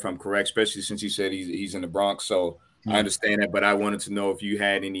ethnicity there, if I'm correct, especially since he said he's in the Bronx. So I understand that, but I wanted to know if you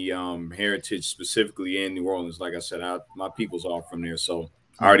had any heritage specifically in New Orleans. Like I said, my people's all from there, so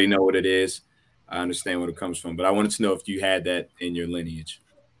I already know what it is. I understand where it comes from, but I wanted to know if you had that in your lineage.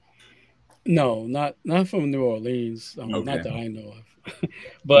 No, not from New Orleans. Not that I know of.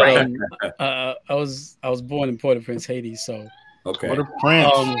 But I was born in Port-au-Prince, Haiti. So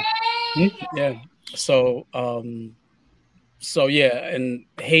Port-au-Prince. Yeah. So yeah, and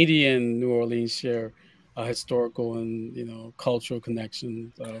Haiti and New Orleans share historical and cultural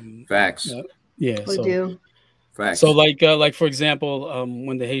connections. Facts. Yeah, We do. Facts. So like for example,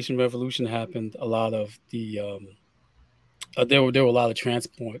 when the Haitian Revolution happened, a lot of the there were a lot of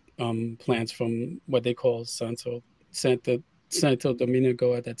transport plants from what they call Santo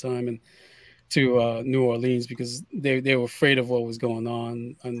Domingo at that time and to New Orleans, because they were afraid of what was going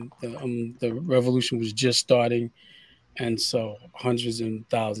on, and the revolution was just starting, and so hundreds and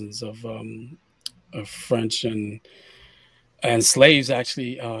thousands of French and slaves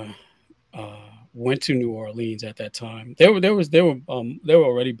actually went to New Orleans at that time. There were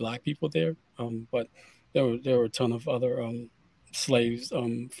already black people there, but there were a ton of other slaves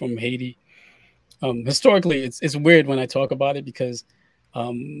from Haiti. Historically, it's weird when I talk about it, because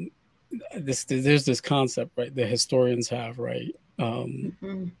there's this concept, right, the historians have, right?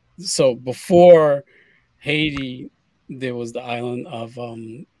 So before Haiti, there was the island of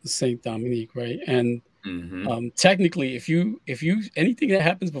Saint Dominique, right? And technically, if you anything that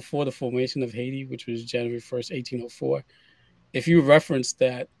happens before the formation of Haiti, which was January 1st, 1804, if you reference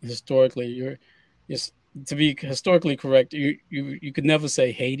that historically, you're to be historically correct, you could never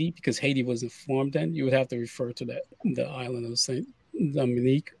say Haiti, because Haiti wasn't formed then. You would have to refer to the island of Saint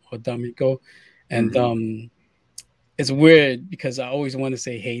Dominique or Domingo, and it's weird because I always want to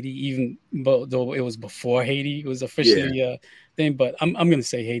say Haiti, even though it was before Haiti was officially a thing. But I'm going to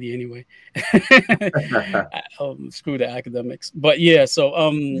say Haiti anyway. Screw the academics. But yeah,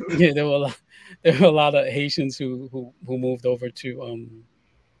 so yeah, there were a lot of Haitians who moved over to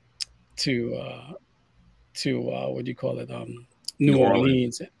what do you call it, New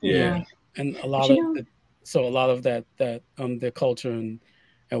Orleans. Yeah. And a lot of that their culture and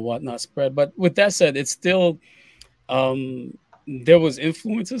whatnot spread. But with that said, it's still there was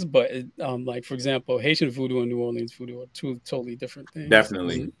influences, but like for example, Haitian voodoo and New Orleans voodoo are two totally different things.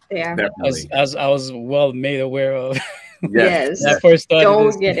 Definitely. Definitely. As I was well made aware of. Yes. When I first started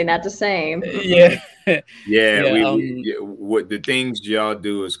Don't get it, not the same. Yeah. What the things y'all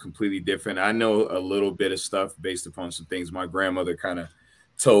do is completely different. I know a little bit of stuff based upon some things my grandmother kind of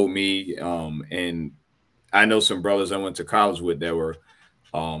told me, and I know some brothers I went to college with that were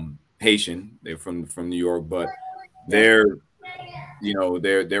Haitian. They're from New York, but they're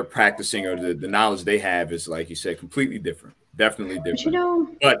practicing, or the knowledge they have is, like you said, completely different. Definitely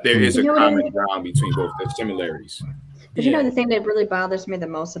different. But there is a common ground between both. There's similarities. But you know, the thing that really bothers me the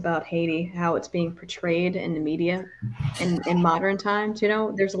most about Haiti, how it's being portrayed in the media in modern times,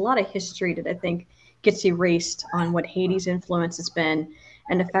 there's a lot of history that I think gets erased on what Haiti's influence has been,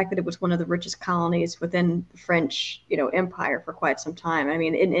 and the fact that it was one of the richest colonies within the French, empire for quite some time. I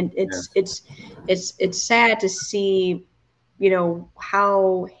mean, and it's sad to see,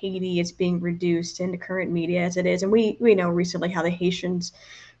 how Haiti is being reduced in the current media as it is. And we know recently how the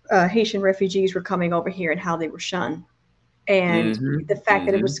Haitian refugees were coming over here and how they were shunned. And the fact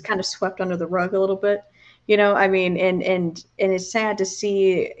that it was kind of swept under the rug a little bit, I mean, and it's sad to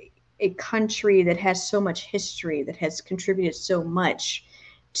see a country that has so much history, that has contributed so much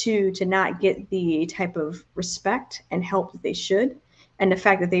to not get the type of respect and help that they should. And the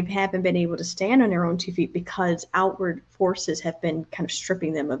fact that they haven't been able to stand on their own 2 feet because outward forces have been kind of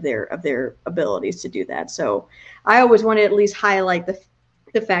stripping them of their abilities to do that. So I always want to at least highlight the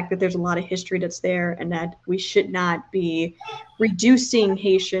fact that there's a lot of history that's there, and that we should not be reducing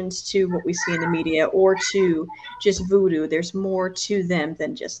Haitians to what we see in the media or to just voodoo. There's more to them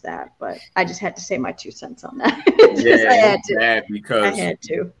than just that. But I just had to say my 2 cents on that. I had to. Because I had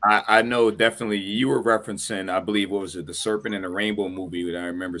to. I know definitely you were referencing, I believe, what was it, the Serpent and the Rainbow movie that I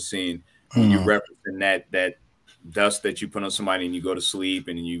remember seeing. When you referencing that dust that you put on somebody and you go to sleep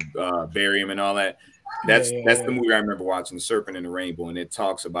and you bury him and all that. That's the movie I remember watching, The Serpent and the Rainbow, and it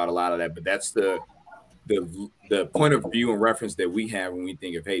talks about a lot of that. But that's the point of view and reference that we have when we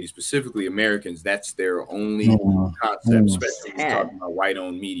think of Haiti, specifically Americans. That's their only concept, especially when we're talking about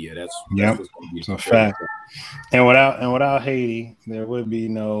white-owned media. That's what's going to be a fact. And without Haiti, there would be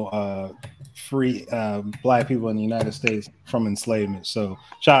no free black people in the United States from enslavement. So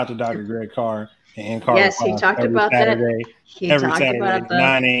shout out to Dr. Greg Carr and Carr. Yes, he talked about Saturday, that. Every Saturday,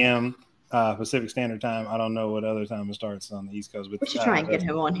 9 a.m. Pacific Standard Time. I don't know what other time it starts on the East Coast. But we should try and get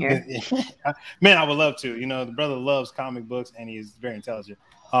him on here. Man, I would love to. The brother loves comic books and he's very intelligent.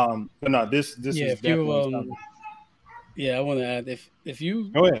 But no, this is definitely I want to add, if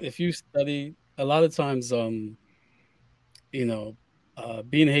you study, a lot of times being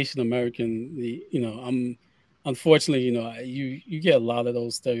Haitian American, I'm unfortunately, you get a lot of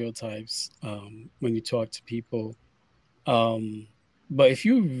those stereotypes when you talk to people. But if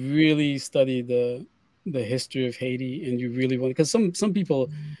you really study the history of Haiti and you really want, because some people,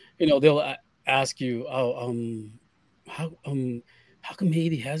 they'll ask you, how come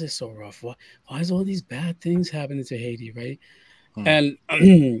Haiti has it so rough? Why is all these bad things happening to Haiti, right? And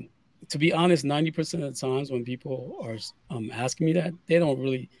to be honest, 90% of the times when people are asking me that, they don't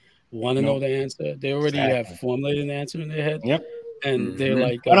really want to know the answer. They already have formulated an answer in their head. Yep. And they're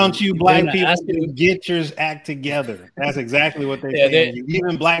like, why don't you black people asking, get your act together? That's exactly what they're saying.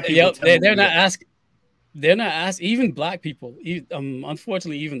 Even black people. Yep, they're not asking. They're not asking. Even black people.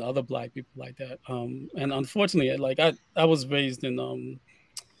 Unfortunately, even other black people like that. And unfortunately, like I was raised in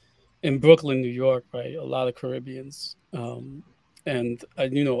Brooklyn, New York, right? A lot of Caribbeans. And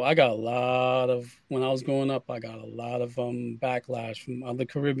you know, I got a lot of, when I was growing up, I got a lot of backlash from other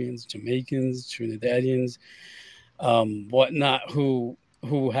Caribbeans, Jamaicans, Trinidadians, whatnot, who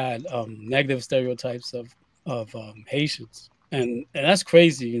had negative stereotypes of Haitians, and that's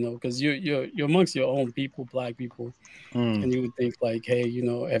crazy, you know, because you're amongst your own people, black people, and you would think like, hey, you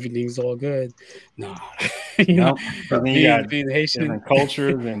know, everything's all good. Nah, you know, being Haitian,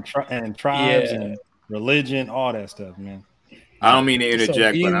 cultures and tribes and religion, all that stuff, man. I don't mean to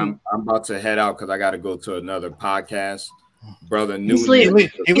interject, but I'm about to head out because I got to go to another podcast. Brother Neal, he's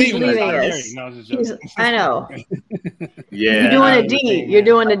leaving us. I know. Yeah, you're doing a D. You're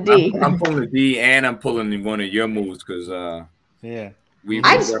doing a D. I'm pulling a D, and I'm pulling one of your moves because I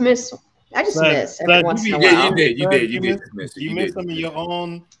just miss every once in a while. You did miss it. You missed some of your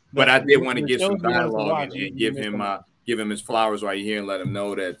own. But I did want to give some dialogue and give him his flowers while you're here and let him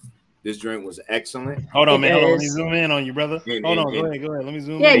know that this drink was excellent. Hold on, man. Let me zoom in on you, brother. Hold on. Go ahead. Let me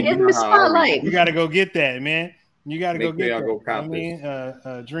zoom in. Yeah, give him a spotlight. You got to go get that, man. You got to go get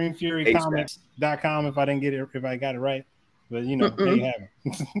that. DreamFuryComics.com if I didn't get it, if I got it right. But, you know, make it happen.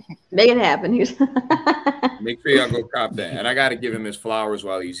 Make it happen. Make sure y'all go cop that. And I got to give him his flowers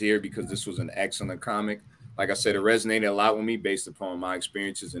while he's here because this was an excellent comic. Like I said, it resonated a lot with me based upon my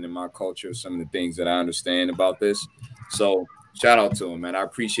experiences and in my culture, some of the things that I understand about this. So shout out to him, man. I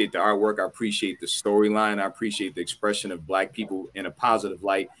appreciate the artwork. I appreciate the storyline. I appreciate the expression of black people in a positive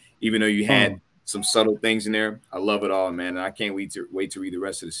light, even though you had some subtle things in there. I love it all, man. And I can't wait to read the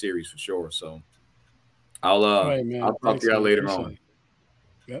rest of the series for sure. So I'll talk to y'all later on.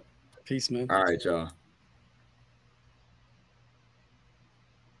 Yep. Peace, man. All right, y'all.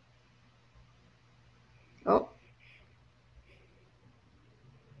 Oh.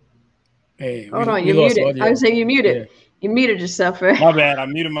 Hey, hold on, you're muted. Audio. I was saying you muted. Yeah. You muted yourself, right? My bad. I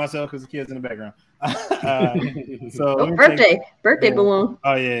muted myself because the kids in the background. Birthday balloon.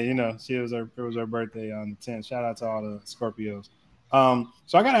 Oh yeah, you know, it was her birthday on the 10th. Shout out to all the Scorpios.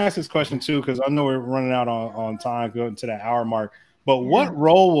 So I gotta ask this question too, because I know we're running out on time, going to that hour mark. But what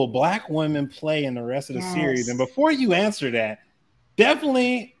role will black women play in the rest of the series? And before you answer that,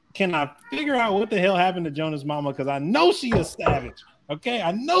 definitely can I figure out what the hell happened to Jonah's mama? Because I know she is savage. Okay,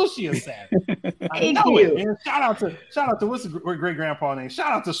 I know she is savage. I know it. And shout out to what's the great grandpa name?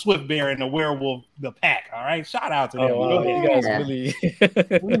 Shout out to Swift Bear and the werewolf, the pack. All right, shout out to them. Wow, you guys really,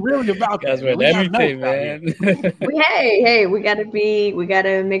 we really about that. You guys read everything, man. Hey, we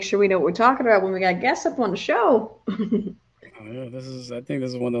gotta make sure we know what we're talking about when we got guests up on the show. I think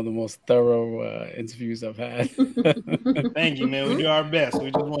this is one of the most thorough interviews I've had. Thank you, man. We do our best.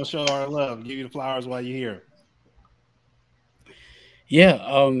 We just want to show our love, give you the flowers while you're here.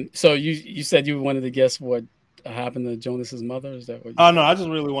 Yeah. So you said you wanted to guess what happened to Jonas's mother? Is that what? Oh no, I just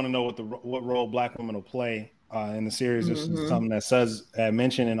really want to know what role black women will play in the series. This is something that Sudz had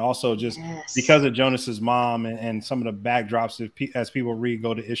mentioned, and also just because of Jonas's mom and some of the backdrops, as people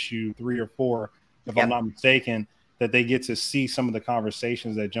go to issue 3 or 4, if I'm not mistaken, that they get to see some of the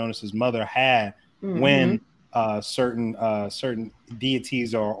conversations that Jonas's mother had when certain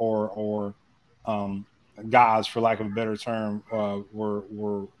deities or gods, for lack of a better term,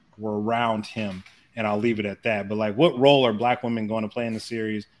 were around him. And I'll leave it at that. But like, what role are black women going to play in the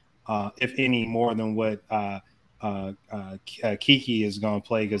series, if any, more than what Kiki is going to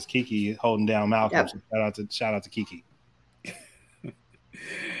play? Because Kiki is holding down Malcolm. So shout out to Kiki.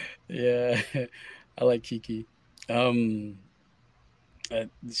 Yeah, I like Kiki. She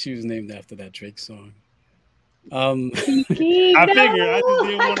was named after that Drake song. Kiki, I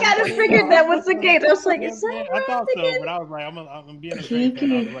kind of figured that was the case. I was like, is that I thought so, but I was like, I'm being a Drake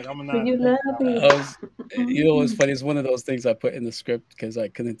fan. I was like, I'm not. You love me. You know what's funny? It's one of those things I put in the script because I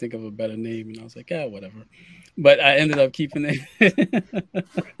couldn't think of a better name, and I was like, yeah, whatever. But I ended up keeping it.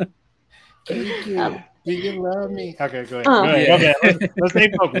 Kiki, do you love me? Okay, go ahead. Go ahead. Let's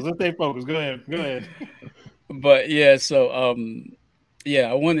stay focused. Go ahead. But yeah, so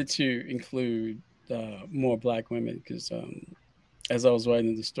I wanted to include more black women because as I was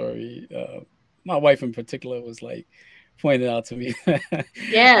writing the story, my wife in particular was like pointed out to me.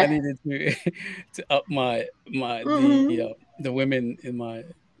 Yeah. I needed to up the women in my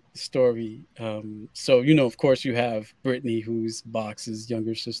story. So of course you have Brittany, who's Box's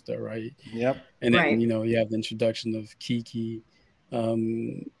younger sister, right? Yep. And then you have the introduction of Kiki.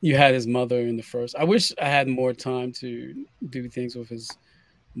 You had his mother in the first. I wish I had more time to do things with his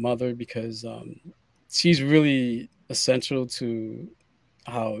mother, because she's really essential to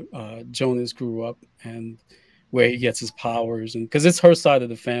how Jonas grew up and where he gets his powers, and because it's her side of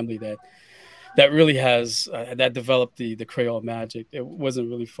the family that really has that developed the Creole magic. It wasn't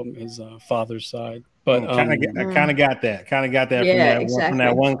really from his father's side, but I kind of got that Yeah, from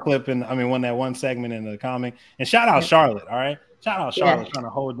that one clip, and that one segment in the comic. And shout out Charlotte, all right, shout out Charlotte trying to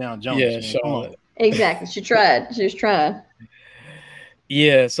hold down Jonas. Yeah, man. Charlotte. Exactly. She was trying.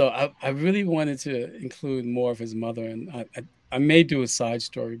 Yeah, so I really wanted to include more of his mother, and I may do a side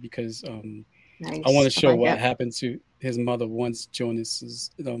story, because Nice. I want to show what happened to his mother once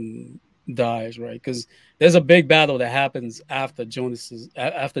Jonas dies, right? Because there's a big battle that happens after Jonas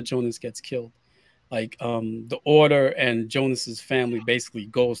gets killed. Like the Order and Jonas's family basically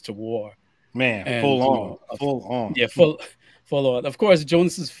goes to war. Man, and, full on. Yeah, full on. Of course,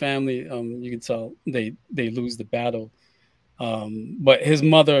 Jonas's family, you can tell they lose the battle. But his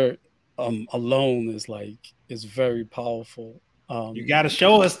mother alone is very powerful. You got to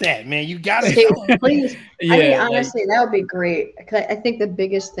show us that, man. You got to show us. Please. Yeah, I mean, honestly, that would be great. I think the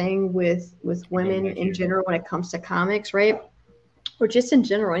biggest thing with women in general when it comes to comics, right, or just in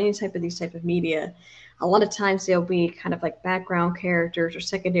general, any type of these type of media, a lot of times they'll be kind of like background characters or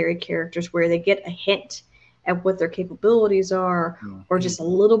secondary characters where they get a hint at what their capabilities are, or just a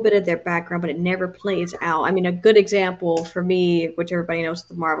little bit of their background, but it never plays out. I mean, a good example for me, which everybody knows,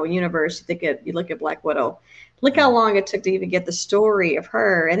 the Marvel Universe, you look at Black Widow. Look how long it took to even get the story of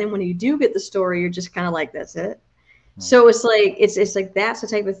her. And then when you do get the story, you're just kind of like, that's it. So it's like that's the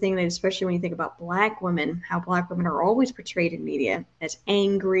type of thing that, especially when you think about Black women, how Black women are always portrayed in media as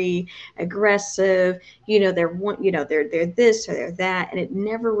angry, aggressive, they're this or they're that, and it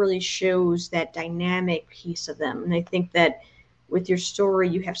never really shows that dynamic piece of them. And I think that with your story,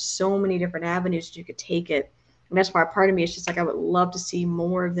 you have so many different avenues that you could take it. And that's why part of me is just like, I would love to see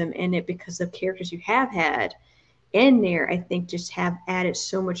more of them in it, because the characters you have had in there, I think, just have added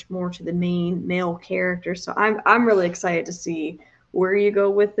so much more to the main male character. So I'm really excited to see where you go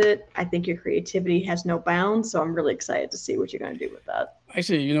with it. I think your creativity has no bounds, so I'm really excited to see what you're going to do with that.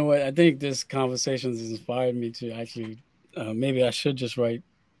 Actually, you know what? I think this conversation has inspired me to actually maybe I should just write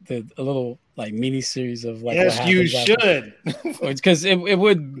a little mini series of Yes, you should, because it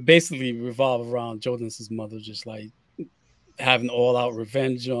would basically revolve around Jonas's mother, just having all out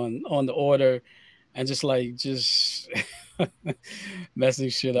revenge on the Order. And just messing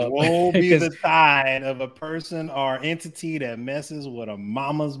shit up. Woe be the tide of a person or entity that messes with a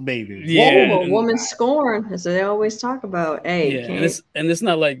mama's baby. Yeah, a woman's scorn, as they always talk about. Hey, yeah, and it's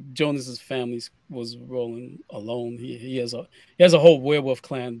not like Jonas's family was rolling alone. He has a whole werewolf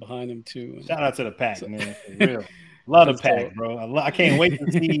clan behind him too. Shout out to the pack, man. For real. Love the pack, bro. I can't wait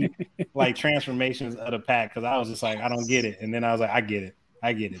to see transformations of the pack, because I was just like, I don't get it, and then I was like, I get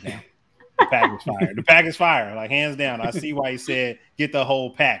it now. The pack is fire. The pack is fire, hands down. I see why he said get the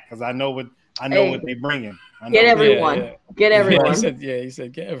whole pack, because I know what they bringing. Get everyone. Get everyone. He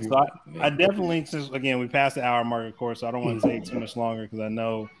said get everyone. So I definitely, since again we passed the hour mark, of course, so I don't want to take too much longer, because I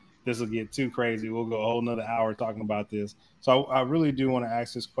know this will get too crazy. We'll go a whole nother hour talking about this. So I really do want to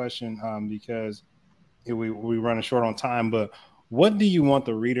ask this question, because we running short on time. But what do you want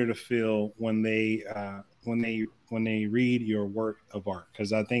the reader to feel when they read your work of art?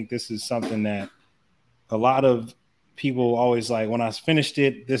 Because I think this is something that a lot of people always when I finished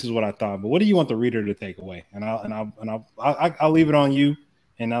it, this is what I thought. But what do you want the reader to take away? And I'll leave it on you,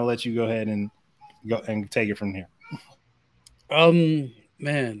 and I'll let you go ahead and take it from here.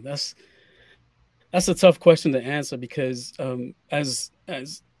 Man, that's a tough question to answer, because as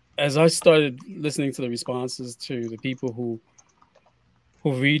I started listening to the responses to the people who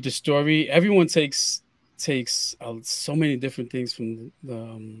read the story, everyone takes so many different things from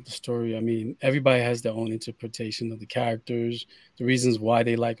the story. I mean, everybody has their own interpretation of the characters, the reasons why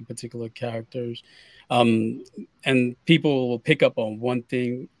they like a particular characters, and people will pick up on one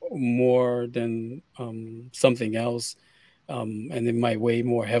thing more than something else, and it might weigh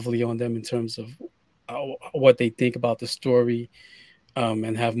more heavily on them in terms of what they think about the story,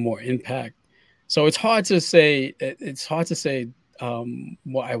 and have more impact. So it's hard to say.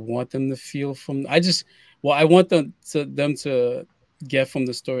 What I want them to feel from. I want them to get from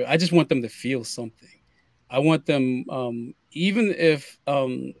the story. I just want them to feel something. I want them, even if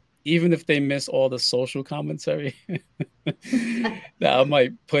even if they miss all the social commentary that I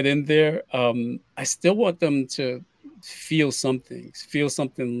might put in there, I still want them to feel something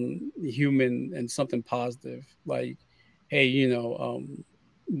human and something positive. Like, hey,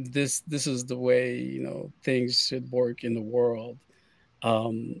 this is the way things should work in the world.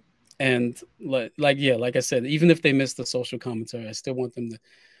 And like I said, even if they miss the social commentary, I still want them to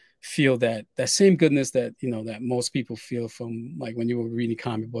feel that same goodness that that most people feel from like when you were reading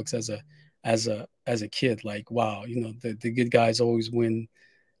comic books as a kid. Like, wow, the good guys always win,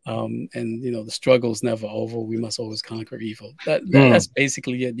 and the struggle's never over. We must always conquer evil. That's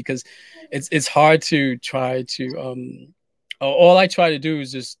basically it, because it's hard to try to all I try to do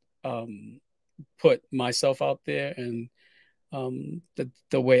is just put myself out there and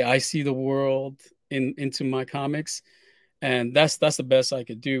the way I see the world into my comics, and that's the best I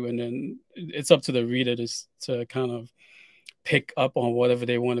could do. And then it's up to the reader to kind of pick up on whatever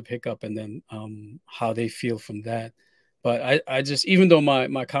they want to pick up, and then how they feel from that. But I just, even though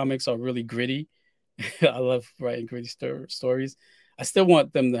my comics are really gritty, I love writing gritty stories, I still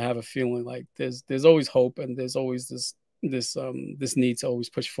want them to have a feeling like there's always hope, and there's always this need to always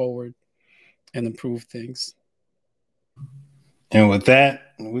push forward and improve things. And with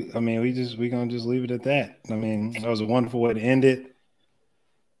that, we're gonna just leave it at that. I mean, that was a wonderful way to end it.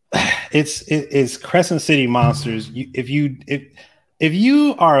 It's Crescent City Monsters. If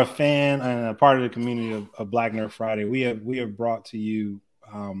you are a fan and a part of the community of Black Nerd Friday, we have brought to you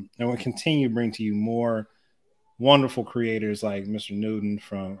and we'll continue to bring to you more wonderful creators like Mr. Newton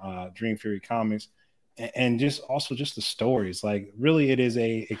from Dream Fury Comics, and just the stories. Like, really, it is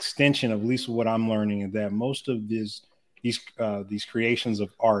a extension of at least what I'm learning, is that most of these creations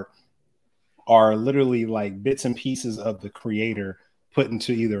of art are literally like bits and pieces of the creator put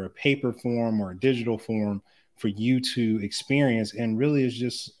into either a paper form or a digital form for you to experience. And really is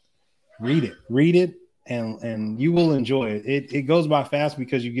just read it and you will enjoy it. It goes by fast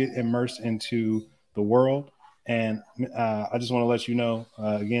because you get immersed into the world. And I just want to let you know,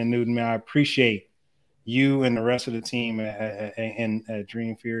 again, Newton, man, I appreciate you and the rest of the team at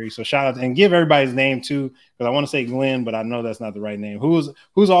Dream Fury. So shout out and give everybody's name too, because I want to say Glenn, but I know that's not the right name. Who's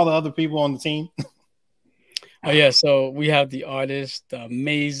all the other people on the team? Oh yeah, so we have the artist, the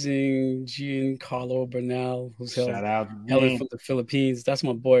amazing Giancarlo Bernal, who's hailing from the Philippines. That's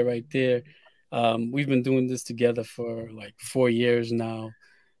my boy right there. We've been doing this together for like 4 years now,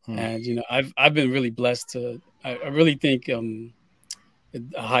 and I've been really blessed to. I really think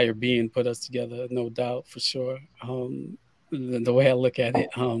a higher being put us together, no doubt, for sure. The way I look at it,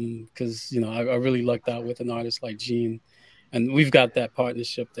 because I really lucked out with an artist like Gene, and we've got that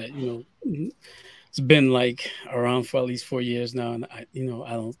partnership that it's been like around for at least 4 years now, and I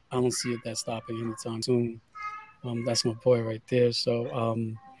don't see that stopping anytime soon. That's my boy right there. So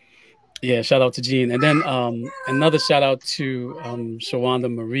yeah, shout out to Gene, and then another shout out to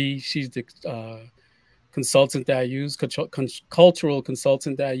Shawanda Marie. She's the consultant that I use, cultural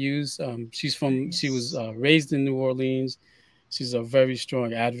consultant that I use. She was raised in New Orleans. She's a very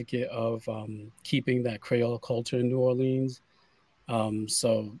strong advocate of keeping that Creole culture in New Orleans.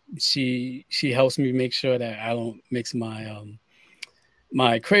 So she helps me make sure that I don't mix my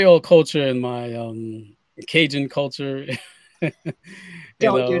my Creole culture and my Cajun culture.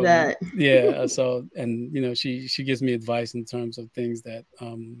 Don't do that. Yeah. So, and she gives me advice in terms of things that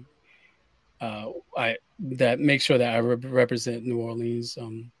that make sure that I represent New Orleans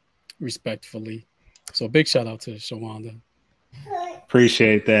respectfully. So big shout out to Shawanda.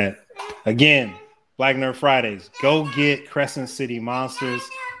 Appreciate that. Again, Black Nerd Fridays. Go get Crescent City Monsters.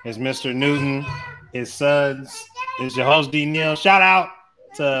 It's Mr. Newton. It's Suds. It's your host, D. Neal. Shout out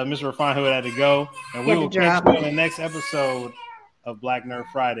to Mr. Refine who had to go. And we will catch you on the next episode of Black Nerd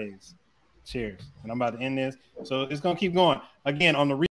Fridays. Cheers. And I'm about to end this. So it's going to keep going. Again, on the